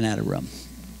 but I ran out of room.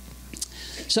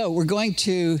 So we're going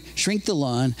to shrink the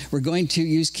lawn, we're going to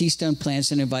use keystone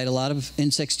plants and invite a lot of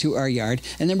insects to our yard,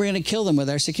 and then we're going to kill them with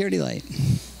our security light,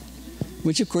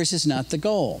 which of course is not the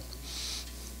goal.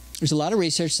 There's a lot of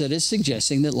research that is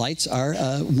suggesting that lights are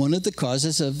one of the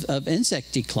causes of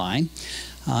insect decline.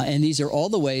 And these are all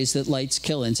the ways that lights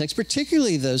kill insects,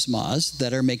 particularly those moths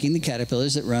that are making the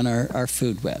caterpillars that run our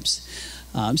food webs.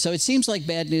 So it seems like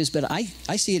bad news, but I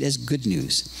see it as good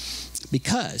news,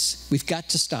 because we've got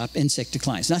to stop insect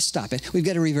declines. Not stop it, we've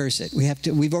got to reverse it.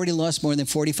 We've already lost more than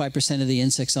 45% of the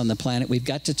insects on the planet. We've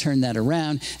got to turn that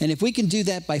around. And if we can do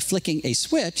that by flicking a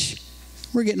switch,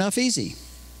 we're getting off easy.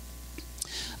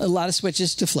 A lot of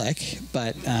switches to flick,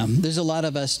 but there's a lot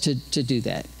of us to do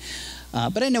that.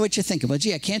 But I know what you're thinking. Well,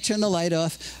 gee, I can't turn the light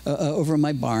off over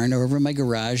my barn or over my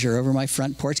garage or over my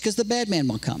front porch because the bad man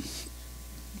will come.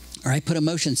 Or I put a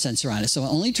motion sensor on it, so it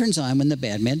only turns on when the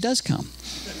bad man does come.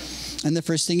 And the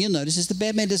first thing you'll notice is the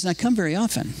bad man does not come very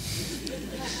often.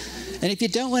 And if you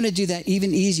don't want to do that,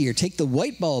 even easier, take the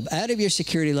white bulb out of your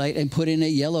security light and put in a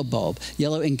yellow bulb.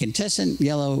 Yellow incandescent,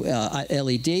 yellow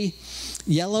LED.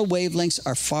 Yellow wavelengths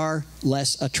are far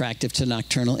less attractive to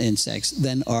nocturnal insects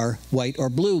than our white or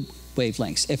blue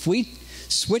wavelengths. If we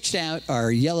switched out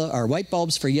our white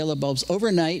bulbs for yellow bulbs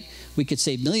overnight, we could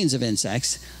save millions of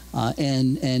insects.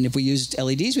 And if we used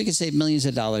LEDs, we could save millions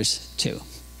of dollars too.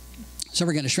 So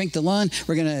we're going to shrink the lawn,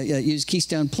 we're going to use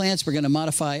keystone plants, we're going to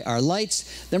modify our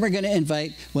lights, then we're going to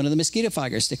invite one of the mosquito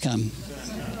foggers to come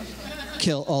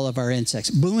kill all of our insects.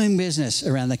 Booming business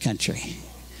around the country.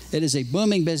 It is a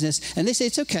booming business, and they say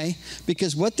it's okay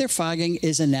because what they're fogging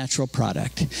is a natural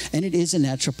product, and it is a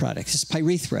natural product. It's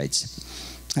pyrethroids.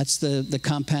 That's the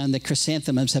compound that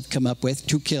chrysanthemums have come up with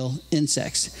to kill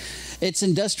insects. It's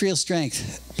industrial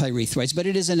strength pyrethroids, but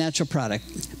it is a natural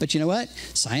product. But you know what?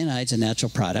 Cyanide's a natural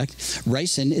product.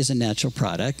 Ricin is a natural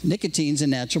product. Nicotine's a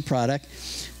natural product.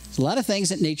 There's a lot of things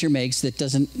that nature makes that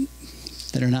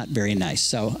are not very nice.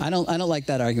 So I don't like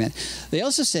that argument. They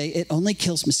also say it only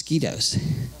kills mosquitoes.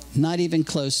 Not even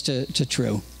close to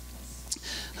true.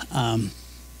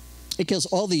 It kills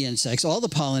all the insects, all the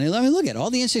pollinators. I mean, look at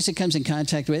all the insects it comes in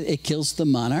contact with. It kills the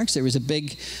monarchs. There was a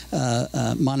big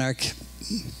monarch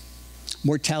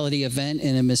mortality event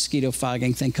in a mosquito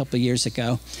fogging thing a couple of years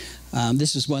ago.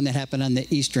 This was one that happened on the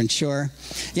eastern shore.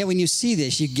 Yeah, when you see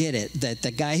this, you get it, that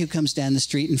the guy who comes down the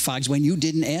street and fogs when you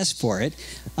didn't ask for it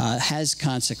has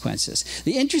consequences.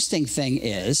 The interesting thing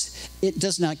is, it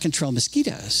does not control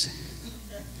mosquitoes.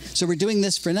 So we're doing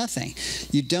this for nothing.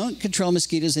 You don't control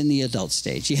mosquitoes in the adult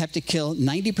stage. You have to kill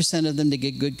 90% of them to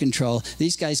get good control.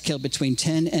 These guys kill between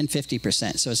 10 and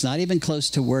 50%, so it's not even close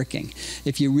to working.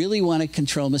 If you really want to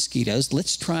control mosquitoes,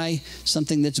 let's try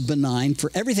something that's benign for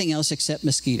everything else except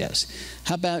mosquitoes.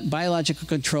 How about biological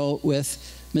control with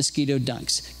mosquito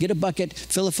dunks? Get a bucket,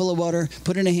 fill it full of water,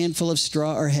 put in a handful of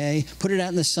straw or hay, put it out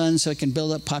in the sun so it can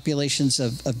build up populations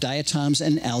of diatoms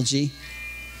and algae.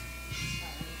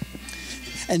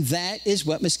 And that is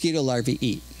what mosquito larvae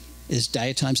eat, is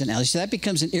diatoms and algae. So that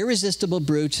becomes an irresistible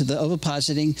brew to the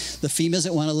ovipositing, the females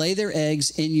that want to lay their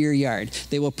eggs in your yard.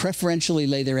 They will preferentially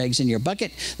lay their eggs in your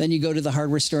bucket. Then you go to the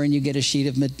hardware store and you get a sheet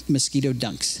of mosquito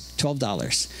dunks,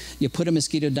 $12. You put a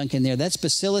mosquito dunk in there. That's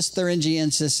Bacillus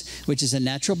thuringiensis, which is a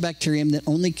natural bacterium that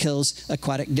only kills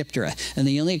aquatic diptera. And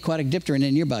the only aquatic diptera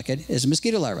in your bucket is a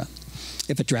mosquito larva.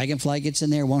 If a dragonfly gets in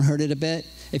there, it won't hurt it a bit.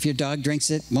 If your dog drinks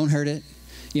it, won't hurt it.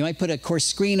 You might put a coarse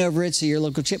screen over it so your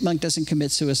local chipmunk doesn't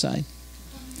commit suicide.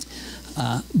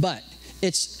 But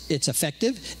it's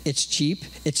effective, it's cheap,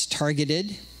 it's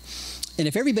targeted, and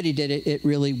if everybody did it, it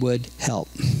really would help.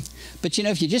 But you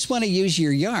know, if you just want to use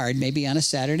your yard, maybe on a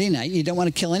Saturday night, you don't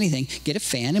want to kill anything, get a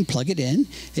fan and plug it in.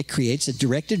 It creates a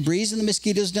directed breeze and the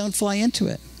mosquitoes don't fly into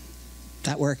it.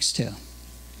 That works too.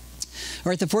 All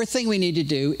right, the fourth thing we need to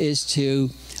do is to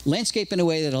landscape in a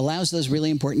way that allows those really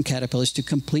important caterpillars to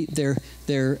complete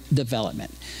their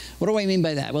development. What do I mean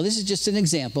by that? Well, this is just an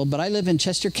example, but I live in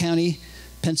Chester County,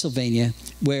 Pennsylvania,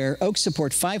 where oaks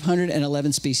support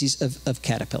 511 species of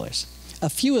caterpillars. A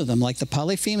few of them, like the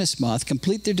Polyphemus moth,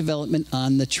 complete their development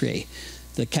on the tree.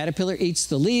 The caterpillar eats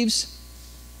the leaves,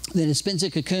 then it spins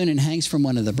a cocoon and hangs from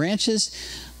one of the branches.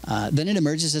 Then it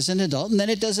emerges as an adult, and then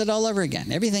it does it all over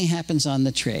again. Everything happens on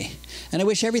the tree. And I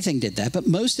wish everything did that, but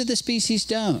most of the species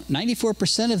don't.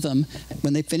 94% of them,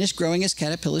 when they finish growing as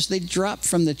caterpillars, they drop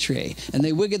from the tree, and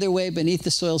they wiggle their way beneath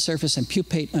the soil surface and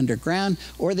pupate underground,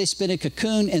 or they spin a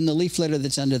cocoon in the leaf litter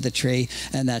that's under the tree,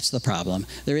 and that's the problem.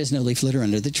 There is no leaf litter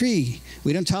under the tree.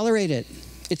 We don't tolerate it.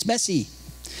 It's messy.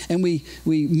 And we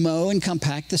mow and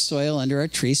compact the soil under our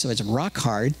tree so it's rock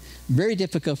hard, very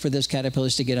difficult for those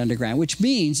caterpillars to get underground, which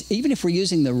means even if we're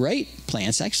using the right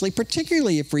plants, actually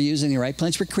particularly if we're using the right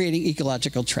plants, we're creating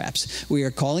ecological traps. We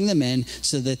are calling them in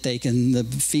so that the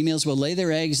females will lay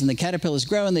their eggs and the caterpillars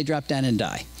grow and they drop down and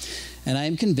die. And I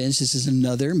am convinced this is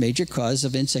another major cause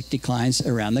of insect declines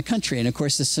around the country. And of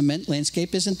course, the cement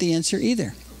landscape isn't the answer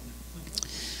either.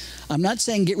 I'm not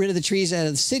saying get rid of the trees out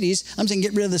of the cities. I'm saying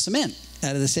get rid of the cement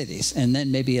out of the cities, and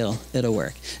then maybe it'll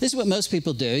work. This is what most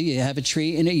people do. You have a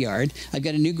tree in a yard. I've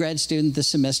got a new grad student this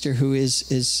semester who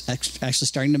is actually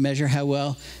starting to measure how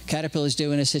well caterpillars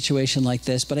do in a situation like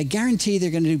this, but I guarantee they're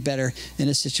going to do better in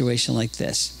a situation like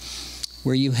this,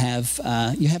 where you have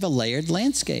a layered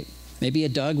landscape. Maybe a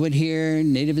dogwood here,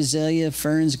 native azalea,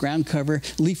 ferns, ground cover,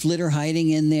 leaf litter hiding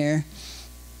in there.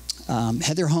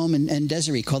 Heather Holm and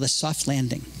Desiree call this soft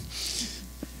landing.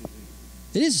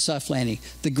 It is a soft landing.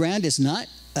 The ground is not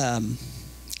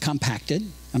compacted.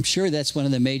 I'm sure that's one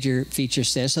of the major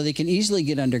features there. So they can easily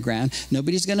get underground.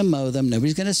 Nobody's going to mow them.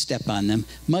 Nobody's going to step on them.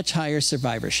 Much higher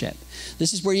survivorship.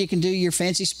 This is where you can do your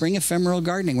fancy spring ephemeral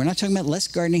gardening. We're not talking about less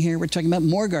gardening here. We're talking about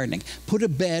more gardening. Put a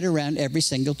bed around every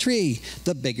single tree.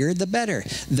 The bigger, the better.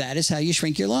 That is how you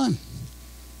shrink your lawn.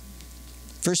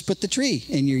 First put the tree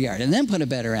in your yard and then put a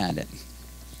bed around it.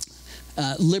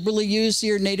 Liberally use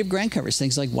your native ground covers,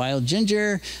 things like wild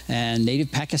ginger and native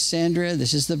pachysandra.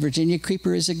 This is the Virginia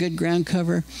creeper is a good ground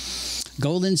cover.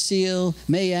 Golden seal,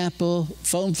 mayapple,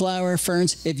 foam flower,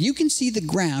 ferns. If you can see the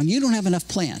ground, you don't have enough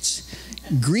plants.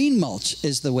 Green mulch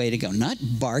is the way to go, not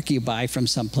bark you buy from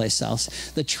someplace else.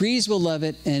 The trees will love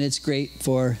it, and it's great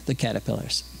for the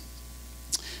caterpillars.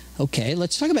 Okay,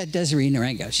 let's talk about Desiree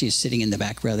Narango. She's sitting in the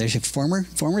back row. There's a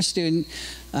former student.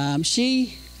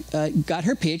 She got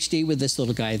her PhD with this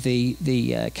little guy,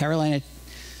 the Carolina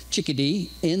chickadee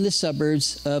in the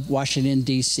suburbs of Washington,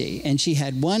 D.C. And she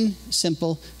had one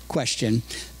simple question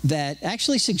that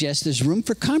actually suggests there's room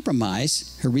for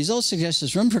compromise. Her results suggest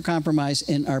there's room for compromise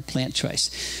in our plant choice.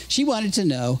 She wanted to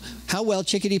know how well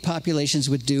chickadee populations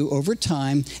would do over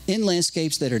time in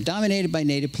landscapes that are dominated by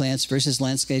native plants versus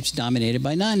landscapes dominated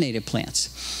by non-native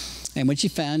plants. And what she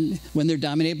found, when they're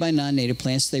dominated by non-native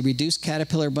plants, they reduce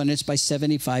caterpillar abundance by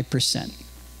 75%.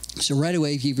 So right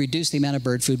away, you've reduced the amount of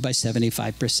bird food by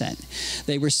 75%.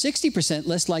 They were 60%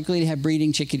 less likely to have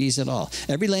breeding chickadees at all.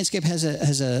 Every landscape has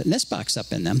a nest box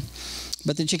up in them.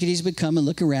 But the chickadees would come and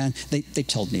look around. They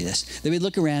told me this. They would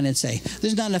look around and say,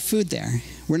 there's not enough food there.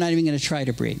 We're not even going to try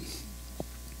to breed.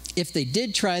 If they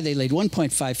did try, they laid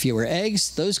 1.5 fewer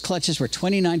eggs. Those clutches were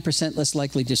 29% less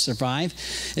likely to survive.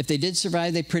 If they did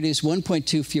survive, they produced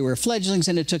 1.2 fewer fledglings,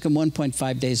 and it took them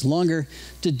 1.5 days longer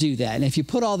to do that. And if you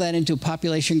put all that into a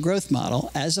population growth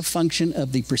model as a function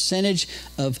of the percentage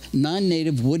of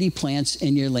non-native woody plants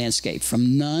in your landscape,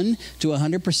 from none to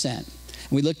 100%.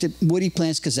 We looked at woody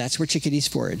plants because that's where chickadees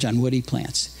forage, on woody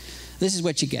plants. This is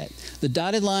what you get. The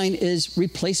dotted line is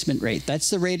replacement rate. That's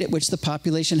the rate at which the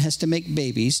population has to make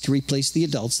babies to replace the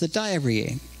adults that die every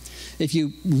year. If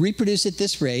you reproduce at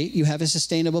this rate, you have a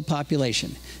sustainable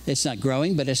population. It's not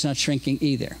growing, but it's not shrinking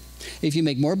either. If you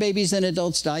make more babies than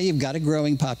adults die, you've got a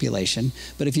growing population.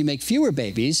 But if you make fewer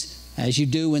babies, as you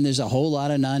do when there's a whole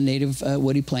lot of non-native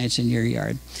woody plants in your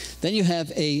yard, then you have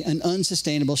an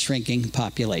unsustainable shrinking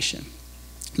population.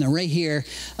 Now, right here,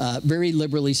 very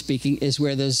liberally speaking, is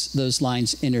where those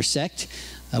lines intersect,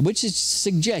 which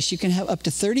suggests you can have up to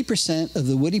 30% of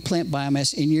the woody plant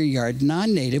biomass in your yard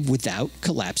non-native without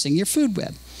collapsing your food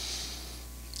web.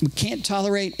 We can't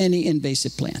tolerate any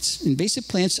invasive plants. Invasive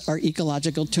plants are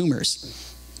ecological tumors.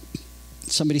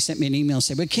 Somebody sent me an email and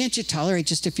said, well, can't you tolerate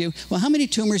just a few? Well, how many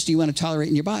tumors do you want to tolerate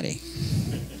in your body?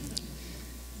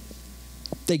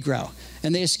 They grow.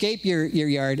 And they escape your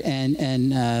yard and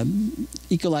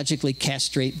ecologically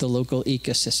castrate the local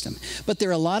ecosystem. But there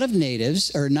are a lot of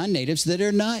natives, or non-natives, that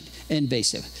are not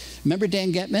invasive. Remember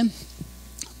Dan Getman?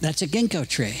 That's a ginkgo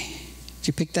tree. Did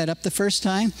you pick that up the first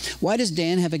time? Why does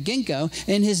Dan have a ginkgo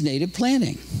in his native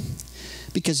planting?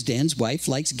 Because Dan's wife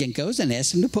likes ginkgos and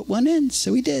asked him to put one in,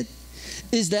 so he did.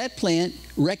 Is that plant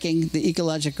wrecking the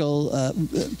ecological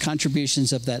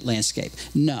contributions of that landscape?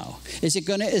 No. Is it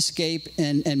going to escape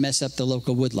and mess up the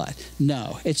local woodlot?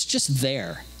 No. It's just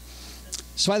there.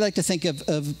 So I like to think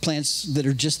of plants that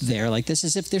are just there like this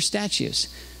as if they're statues.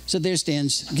 So there's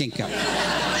Dan's ginkgo.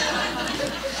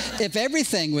 If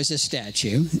everything was a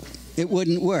statue, it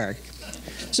wouldn't work.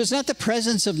 So it's not the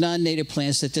presence of non-native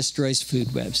plants that destroys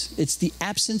food webs. It's the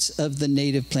absence of the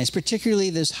native plants, particularly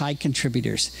those high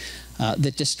contributors,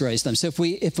 that destroys them. So if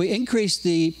we increase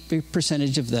the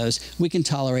percentage of those, we can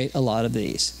tolerate a lot of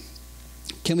these.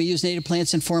 Can we use native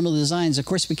plants in formal designs? Of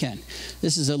course we can.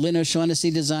 This is a Lynn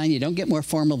O'Shaughnessy design. You don't get more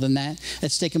formal than that.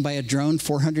 It's taken by a drone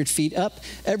 400 feet up.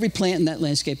 Every plant in that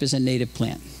landscape is a native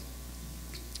plant.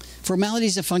 Formality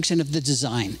is a function of the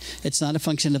design. It's not a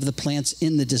function of the plants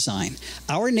in the design.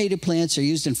 Our native plants are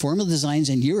used in formal designs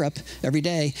in Europe every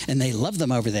day, and they love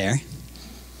them over there.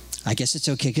 I guess it's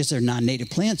okay because they're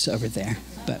non-native plants over there,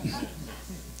 but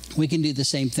we can do the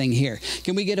same thing here.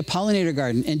 Can we get a pollinator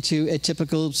garden into a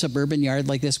typical suburban yard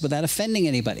like this without offending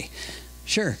anybody?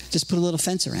 Sure, just put a little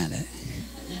fence around it.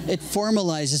 It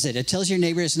formalizes it. It tells your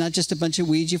neighbor it's not just a bunch of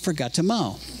weeds you forgot to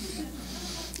mow.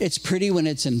 It's pretty when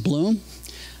it's in bloom.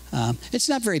 It's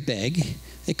not very big.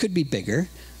 It could be bigger.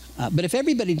 But if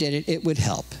everybody did it, it would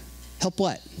help. Help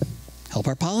what? Help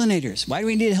our pollinators. Why do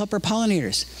we need to help our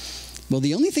pollinators? Well,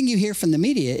 the only thing you hear from the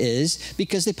media is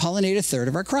because they pollinate a third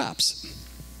of our crops.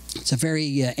 It's a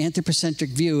very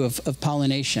anthropocentric view of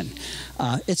pollination.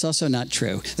 It's also not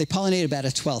true. They pollinate about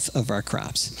 1/12 of our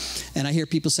crops. And I hear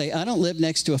people say, I don't live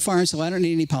next to a farm, so I don't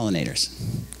need any pollinators.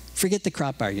 Forget the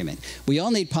crop argument. We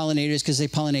all need pollinators because they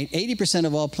pollinate 80%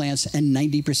 of all plants and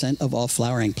 90% of all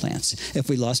flowering plants. If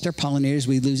we lost our pollinators,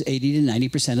 we'd lose 80 to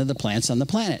 90% of the plants on the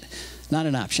planet. Not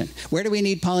an option. Where do we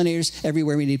need pollinators?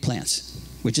 Everywhere we need plants,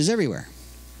 which is everywhere.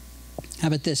 How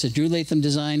about this? A Drew Latham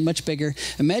design, much bigger.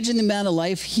 Imagine the amount of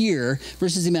life here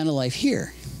versus the amount of life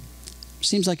here.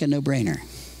 Seems like a no-brainer.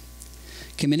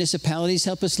 Can municipalities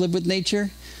help us live with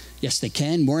nature? Yes, they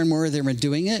can. More and more of them are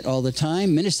doing it all the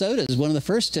time. Minnesota is one of the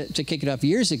first to kick it off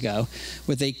years ago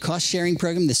with a cost-sharing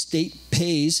program. The state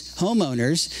pays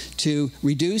homeowners to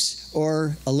reduce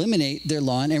or eliminate their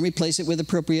lawn and replace it with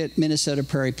appropriate Minnesota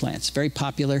prairie plants. Very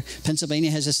popular.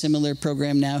 Pennsylvania has a similar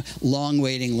program now. Long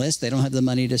waiting list. They don't have the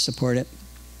money to support it.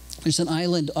 There's an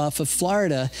island off of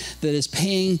Florida that is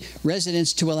paying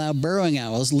residents to allow burrowing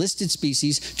owls, listed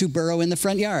species, to burrow in the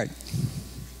front yard.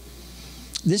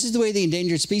 This is the way the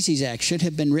Endangered Species Act should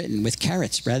have been written, with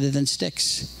carrots rather than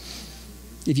sticks.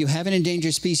 If you have an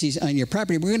endangered species on your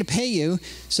property, we're going to pay you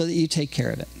so that you take care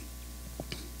of it.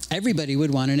 Everybody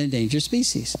would want an endangered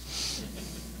species.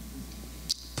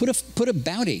 Put a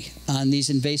bounty on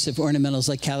these invasive ornamentals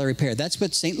like calorie pear. That's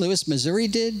what St. Louis, Missouri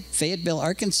did, Fayetteville,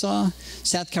 Arkansas.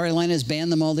 South Carolina has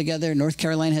banned them altogether. North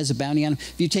Carolina has a bounty on them.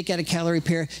 If you take out a calorie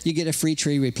pear, you get a free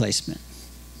tree replacement.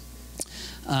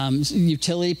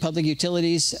 Public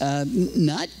utilities,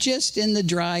 not just in the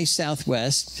dry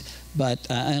Southwest, but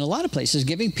in a lot of places,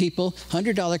 giving people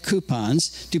 $100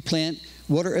 coupons to plant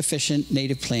water-efficient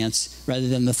native plants rather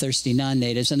than the thirsty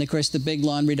non-natives. And of course, the big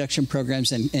lawn reduction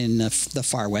programs in the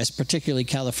far west, particularly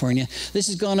California. This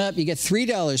has gone up. You get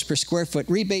 $3 per square foot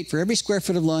rebate for every square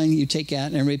foot of lawn you take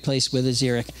out and replace with a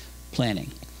xeric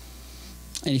planting.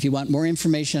 And if you want more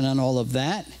information on all of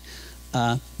that,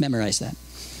 memorize that.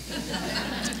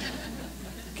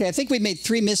 Okay, I think we made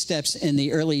 3 missteps in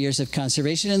the early years of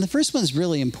conservation, and the first one's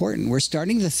really important. We're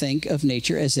starting to think of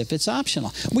nature as if it's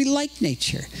optional. We like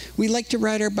nature. We like to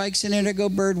ride our bikes in it or go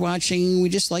bird watching. We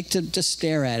just like to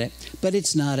stare at it, but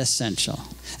it's not essential.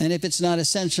 And if it's not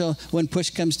essential, when push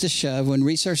comes to shove, when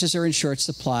resources are in short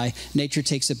supply, nature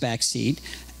takes a back seat,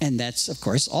 and that's, of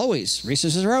course, always.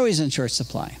 Resources are always in short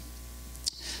supply.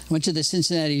 I went to the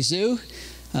Cincinnati Zoo.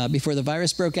 before the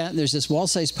virus broke out. And there's this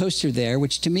wall-sized poster there,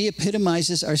 which to me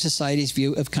epitomizes our society's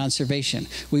view of conservation.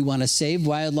 We want to save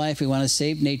wildlife. We want to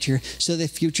save nature so that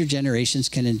future generations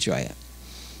can enjoy it.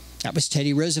 That was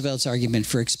Teddy Roosevelt's argument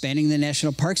for expanding the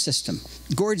national park system.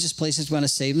 Gorgeous places, want to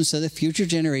save them so that future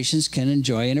generations can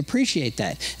enjoy and appreciate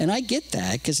that. And I get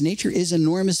that because nature is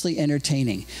enormously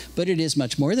entertaining, but it is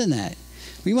much more than that.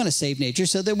 We want to save nature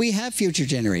so that we have future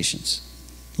generations.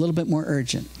 A little bit more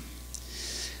urgent.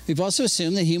 We've also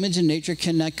assumed that humans and nature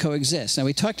cannot coexist. Now,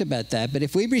 we talked about that, but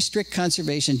if we restrict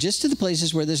conservation just to the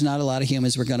places where there's not a lot of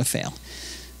humans, we're going to fail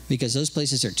because those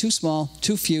places are too small,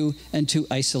 too few, and too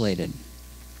isolated.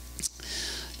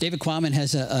 David Quammen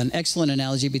has an excellent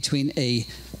analogy between a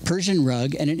Persian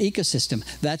rug and an ecosystem.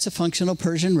 That's a functional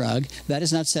Persian rug. That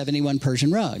is not 71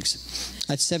 Persian rugs.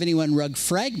 That's 71 rug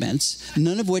fragments,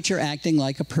 none of which are acting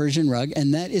like a Persian rug,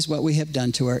 and that is what we have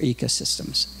done to our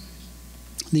ecosystems.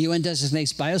 The UN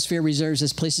designates biosphere reserves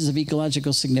as places of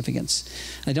ecological significance.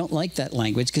 I don't like that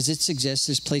language because it suggests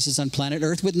there's places on planet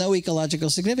Earth with no ecological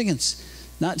significance.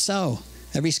 Not so.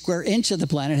 Every square inch of the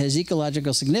planet has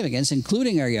ecological significance,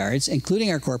 including our yards,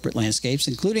 including our corporate landscapes,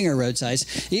 including our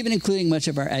roadsides, even including much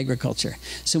of our agriculture.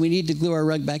 So we need to glue our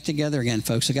rug back together again,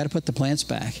 folks. We've got to put the plants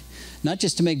back. Not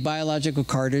just to make biological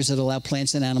corridors that allow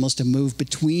plants and animals to move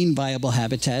between viable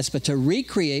habitats, but to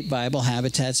recreate viable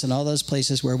habitats in all those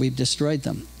places where we've destroyed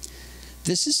them.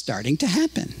 This is starting to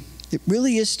happen. It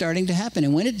really is starting to happen.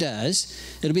 And when it does,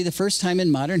 it'll be the first time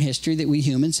in modern history that we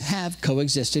humans have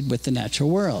coexisted with the natural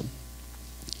world.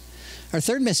 Our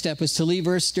third misstep was to leave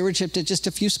Earth stewardship to just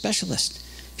a few specialists,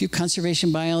 a few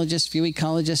conservation biologists, a few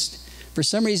ecologists. For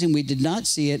some reason, we did not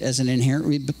see it as an inherent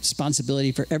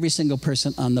responsibility for every single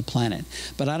person on the planet.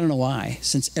 But I don't know why,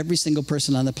 since every single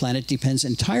person on the planet depends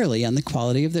entirely on the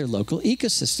quality of their local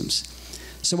ecosystems.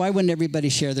 So why wouldn't everybody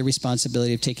share the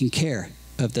responsibility of taking care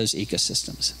of those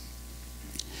ecosystems?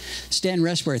 Stan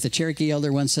Rushworth, a Cherokee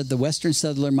elder, once said the Western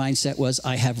settler mindset was,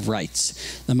 I have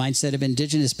rights. The mindset of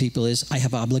indigenous people is, I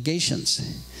have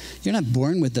obligations. You're not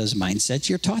born with those mindsets,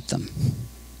 you're taught them.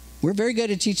 We're very good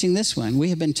at teaching this one. We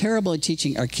have been terrible at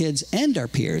teaching our kids and our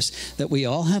peers that we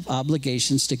all have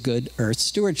obligations to good earth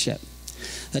stewardship.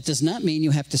 That does not mean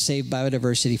you have to save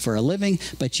biodiversity for a living,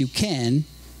 but you can,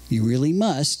 you really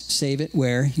must, save it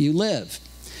where you live.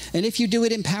 And if you do,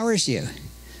 it empowers you.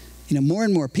 You know, more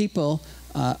and more people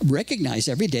recognize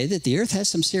every day that the earth has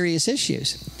some serious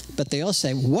issues. But they all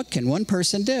say, what can one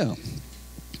person do?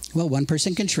 Well, one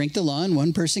person can shrink the lawn,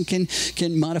 one person can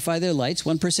modify their lights,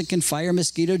 one person can fire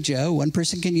Mosquito Joe, one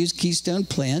person can use keystone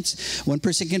plants, one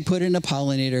person can put in a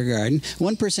pollinator garden,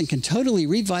 one person can totally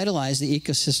revitalize the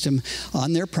ecosystem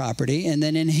on their property and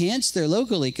then enhance their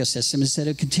local ecosystem instead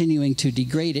of continuing to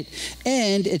degrade it.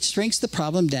 And it shrinks the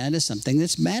problem down to something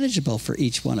that's manageable for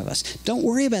each one of us. Don't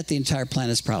worry about the entire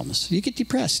planet's problems. You get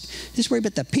depressed. Just worry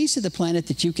about the piece of the planet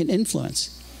that you can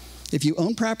influence. If you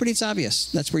own property, it's obvious.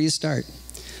 That's where you start.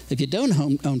 If you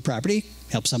don't own property,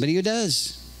 help somebody who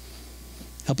does.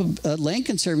 Help a land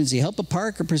conservancy, help a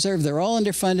park or preserve. They're all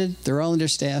underfunded. They're all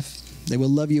understaffed. They will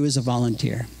love you as a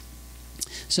volunteer.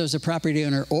 So as a property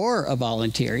owner or a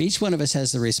volunteer, each one of us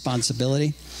has the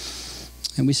responsibility,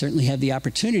 and we certainly have the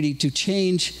opportunity to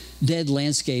change dead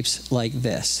landscapes like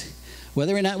this.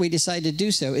 Whether or not we decide to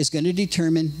do so is going to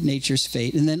determine nature's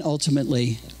fate and then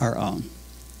ultimately our own.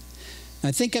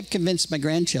 I think I've convinced my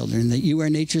grandchildren that you are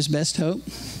nature's best hope.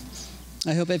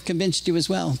 I hope I've convinced you as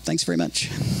well. Thanks very much.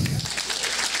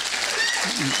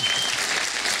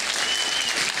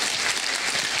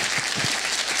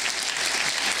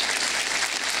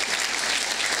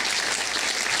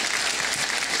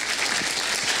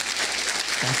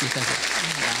 Thank you, thank you.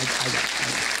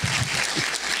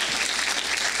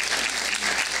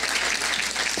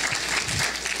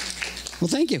 Well,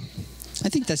 thank you. I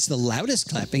think that's the loudest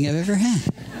clapping I've ever had.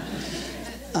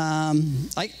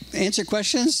 I answer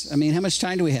questions. I mean, how much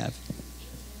time do we have?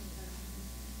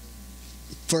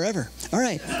 Forever. All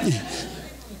right.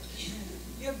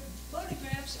 Your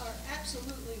photographs are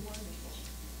absolutely wonderful.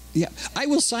 Yeah, I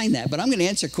will sign that, but I'm going to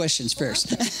answer questions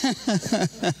first.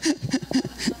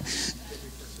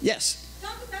 Yes.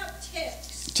 Talk about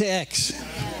ticks. Ticks.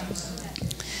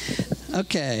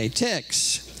 Okay,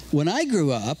 ticks. When I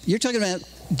grew up, you're talking about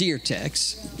deer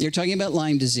ticks. You're talking about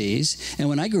Lyme disease. And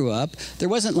when I grew up, there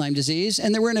wasn't Lyme disease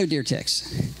and there were no deer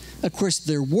ticks. Of course,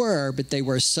 there were, but they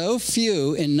were so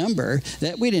few in number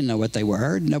that we didn't know what they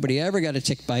were. Nobody ever got a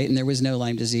tick bite, and there was no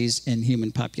Lyme disease in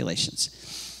human populations.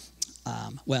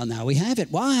 Well, now we have it.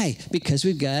 Why? Because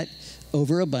we've got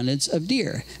overabundance of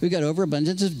deer. We've got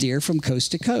overabundance of deer from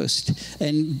coast to coast.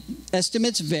 And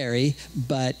estimates vary,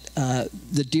 but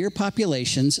the deer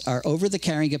populations are over the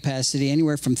carrying capacity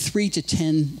anywhere from 3 to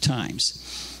 10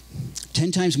 times.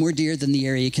 10 times more deer than the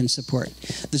area can support.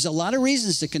 There's a lot of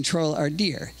reasons to control our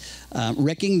deer.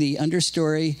 Wrecking the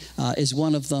understory is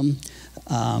one of them.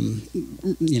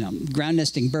 Ground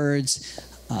nesting birds.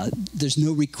 There's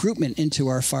no recruitment into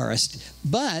our forest.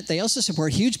 But they also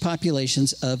support huge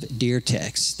populations of deer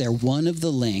ticks. They're one of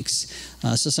the links.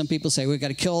 So some people say, we've got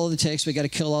to kill all the ticks, we've got to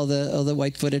kill all the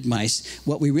white-footed mice.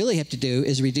 What we really have to do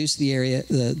is reduce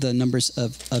the numbers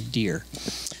of deer.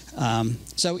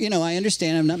 So, I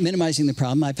understand. I'm not minimizing the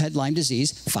problem. I've had Lyme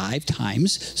disease 5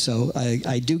 times, so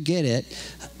I do get it.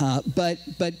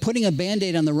 But putting a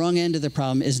Band-Aid on the wrong end of the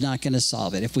problem is not going to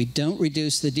solve it. If we don't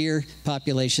reduce the deer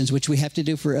populations, which we have to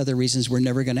do for other reasons, we're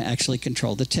never going to actually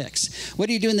control the ticks. What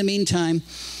do you do in the meantime?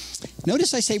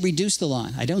 Notice I say reduce the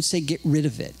lawn. I don't say get rid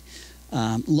of it.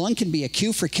 Lawn can be a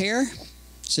cue for care.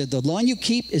 So the lawn you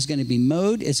keep is going to be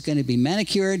mowed, it's going to be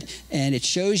manicured, and it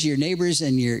shows your neighbors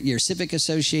and your civic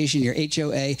association, your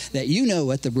HOA, that you know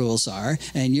what the rules are,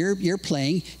 and you're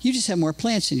playing. You just have more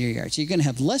plants in your yard. So you're going to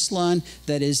have less lawn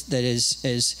that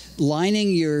is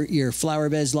lining your flower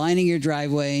beds, lining your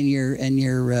driveway and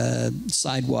your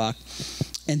sidewalk.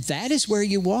 And that is where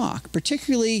you walk,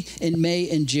 particularly in May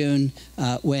and June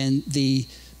when the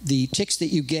ticks that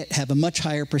you get have a much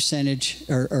higher percentage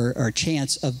or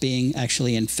chance of being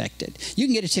actually infected. You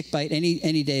can get a tick bite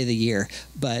any day of the year,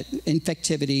 but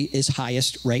infectivity is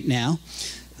highest right now.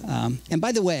 And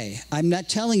by the way, I'm not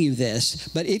telling you this,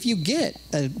 but if you get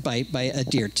a bite by a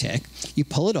deer tick, you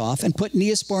pull it off and put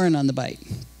Neosporin on the bite.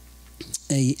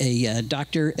 A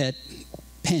doctor at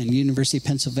Penn, University of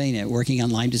Pennsylvania, working on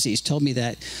Lyme disease, told me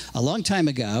that a long time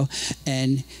ago,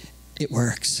 and it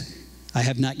works. I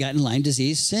have not gotten Lyme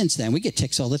disease since then. We get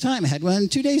ticks all the time. I had one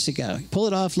 2 days ago. Pull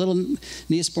it off, little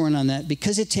Neosporin on that,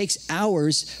 because it takes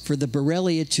hours for the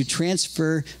Borrelia to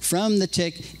transfer from the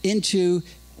tick into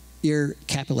your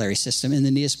capillary system, and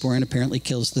the Neosporin apparently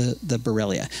kills the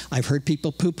Borrelia. I've heard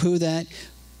people poo-poo that,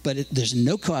 but there's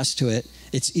no cost to it.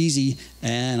 It's easy,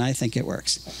 and I think it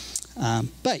works.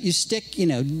 But you stick,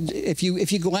 if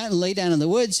you go out and lay down in the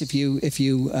woods, if you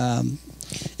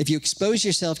expose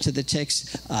yourself to the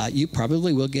ticks, you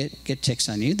probably will get ticks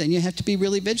on you. Then you have to be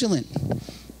really vigilant.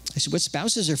 I said, what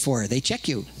spouses are for? They check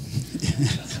you.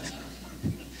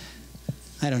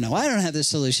 I don't know. I don't have the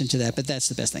solution to that, but that's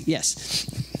the best thing. Yes?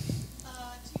 Do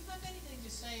you have anything to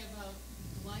say about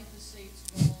glyphosate's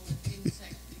role in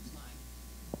insect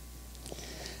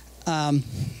decline?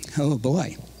 Oh,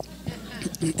 boy.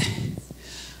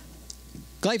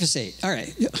 Glyphosate. All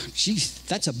right. Geez,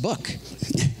 that's a book.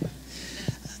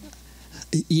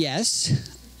 Yes,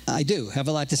 I do have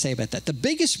a lot to say about that. The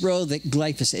biggest role that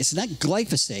glyphosate, it's not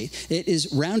glyphosate, it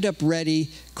is Roundup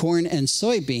Ready corn and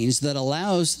soybeans that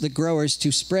allows the growers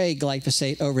to spray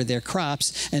glyphosate over their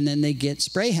crops, and then they get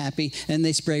spray happy and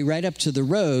they spray right up to the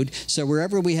road. So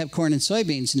wherever we have corn and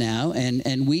soybeans now,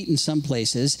 and wheat in some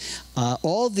places,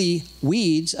 all the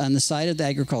weeds on the side of the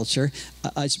agriculture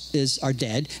are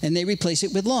dead, and they replace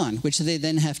it with lawn, which they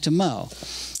then have to mow.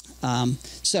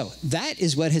 So that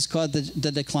is what has caused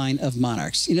the decline of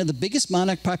monarchs. The biggest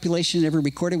monarch population ever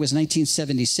recorded was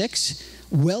 1976,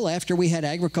 well after we had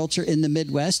agriculture in the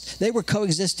Midwest. They were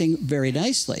coexisting very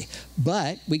nicely,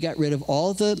 but we got rid of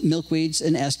all the milkweeds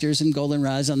and esters and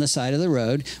goldenrods on the side of the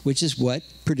road, which is what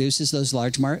produces those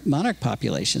large monarch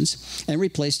populations, and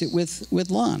replaced it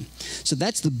with lawn. So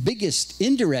that's the biggest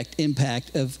indirect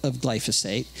impact of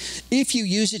glyphosate. If you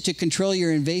use it to control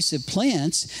your invasive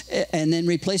plants and then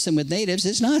replace them with natives,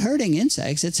 it's not hurting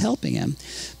insects, it's helping them.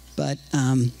 But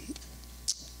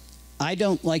I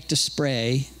don't like to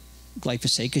spray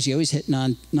glyphosate because you always hit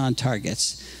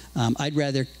non-targets. I'd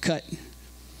rather cut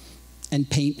and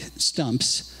paint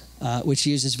stumps, which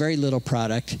uses very little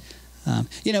product.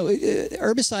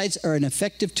 Herbicides are an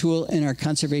effective tool in our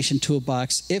conservation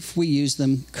toolbox if we use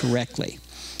them correctly.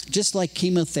 Just like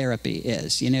chemotherapy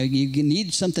is. You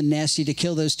need something nasty to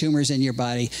kill those tumors in your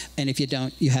body, and if you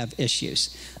don't, you have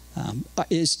issues.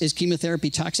 Is chemotherapy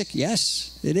toxic?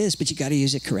 Yes, it is, but you got to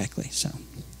use it correctly. So.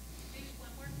 Maybe one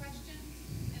more question,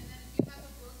 and then if you have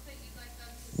a book that you'd like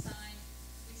us to sign,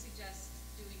 we suggest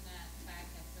doing that back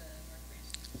at the North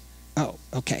Branch.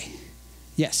 Oh, okay.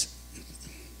 Yes.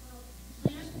 Well,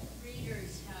 plant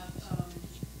breeders have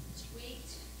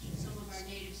tweaked some of our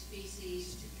native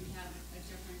species to have a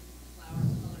different flower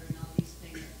color and all these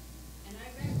things. And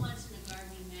I read once in a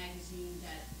gardening magazine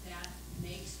that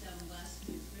makes them less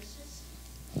nutritious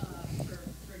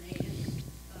for native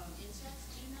insects.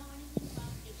 Do you know anything about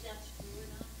if that's true or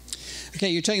not? Okay,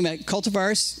 you're talking about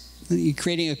cultivars? You're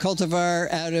creating a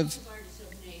cultivar out of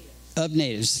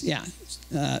natives, yeah.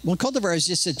 Well, cultivar is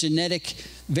just a genetic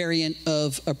variant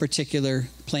of a particular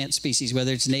plant species,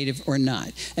 whether it's native or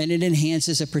not, and it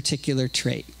enhances a particular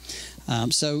trait.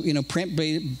 So,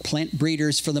 plant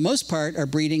breeders, for the most part, are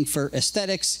breeding for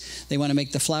aesthetics. They want to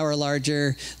make the flower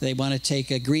larger. They want to take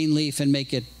a green leaf and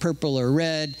make it purple or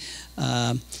red.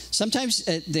 Sometimes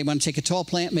they want to take a tall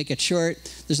plant, make it short.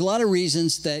 There's a lot of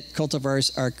reasons that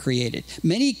cultivars are created.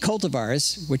 Many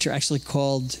cultivars, which are actually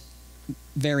called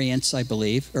variants, I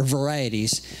believe, or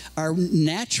varieties, are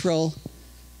natural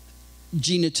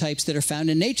genotypes that are found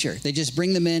in nature. They just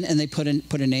bring them in and they put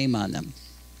a name on them.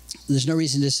 There's no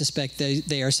reason to suspect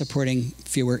they are supporting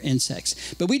fewer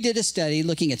insects. But we did a study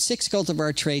looking at 6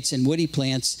 cultivar traits in woody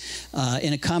plants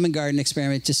in a common garden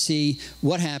experiment to see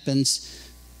what happens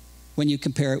when you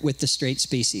compare it with the straight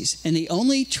species. And the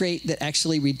only trait that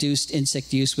actually reduced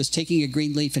insect use was taking a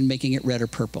green leaf and making it red or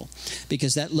purple,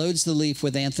 because that loads the leaf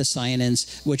with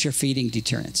anthocyanins, which are feeding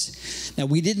deterrents. Now,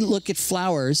 we didn't look at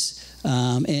flowers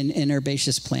in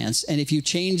herbaceous plants. And if you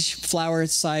change flower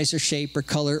size or shape or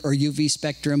color or UV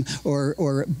spectrum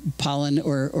or pollen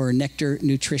or nectar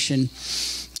nutrition,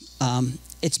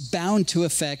 it's bound to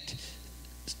affect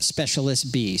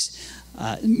specialist bees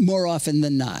more often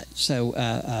than not.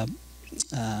 So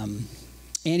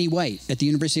Annie White at the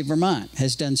University of Vermont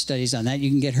has done studies on that. You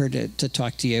can get her to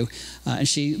talk to you. And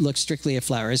she looks strictly at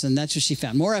flowers, and that's what she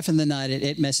found. More often than not,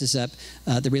 it messes up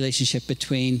the relationship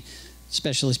between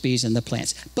specialist bees and the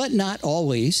plants. But not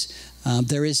always.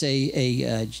 There is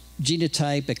a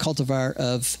genotype, a cultivar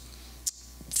of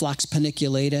Phlox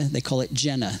paniculata. They call it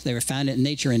Jenna. They were found in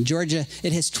nature in Georgia.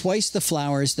 It has twice the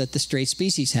flowers that the straight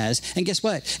species has. And guess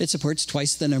what? It supports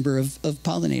twice the number of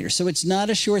pollinators. So it's not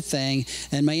a sure thing.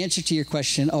 And my answer to your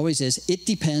question always is, it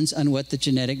depends on what the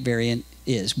genetic variant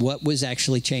is, what was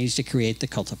actually changed to create the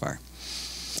cultivar.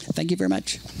 Thank you very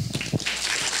much.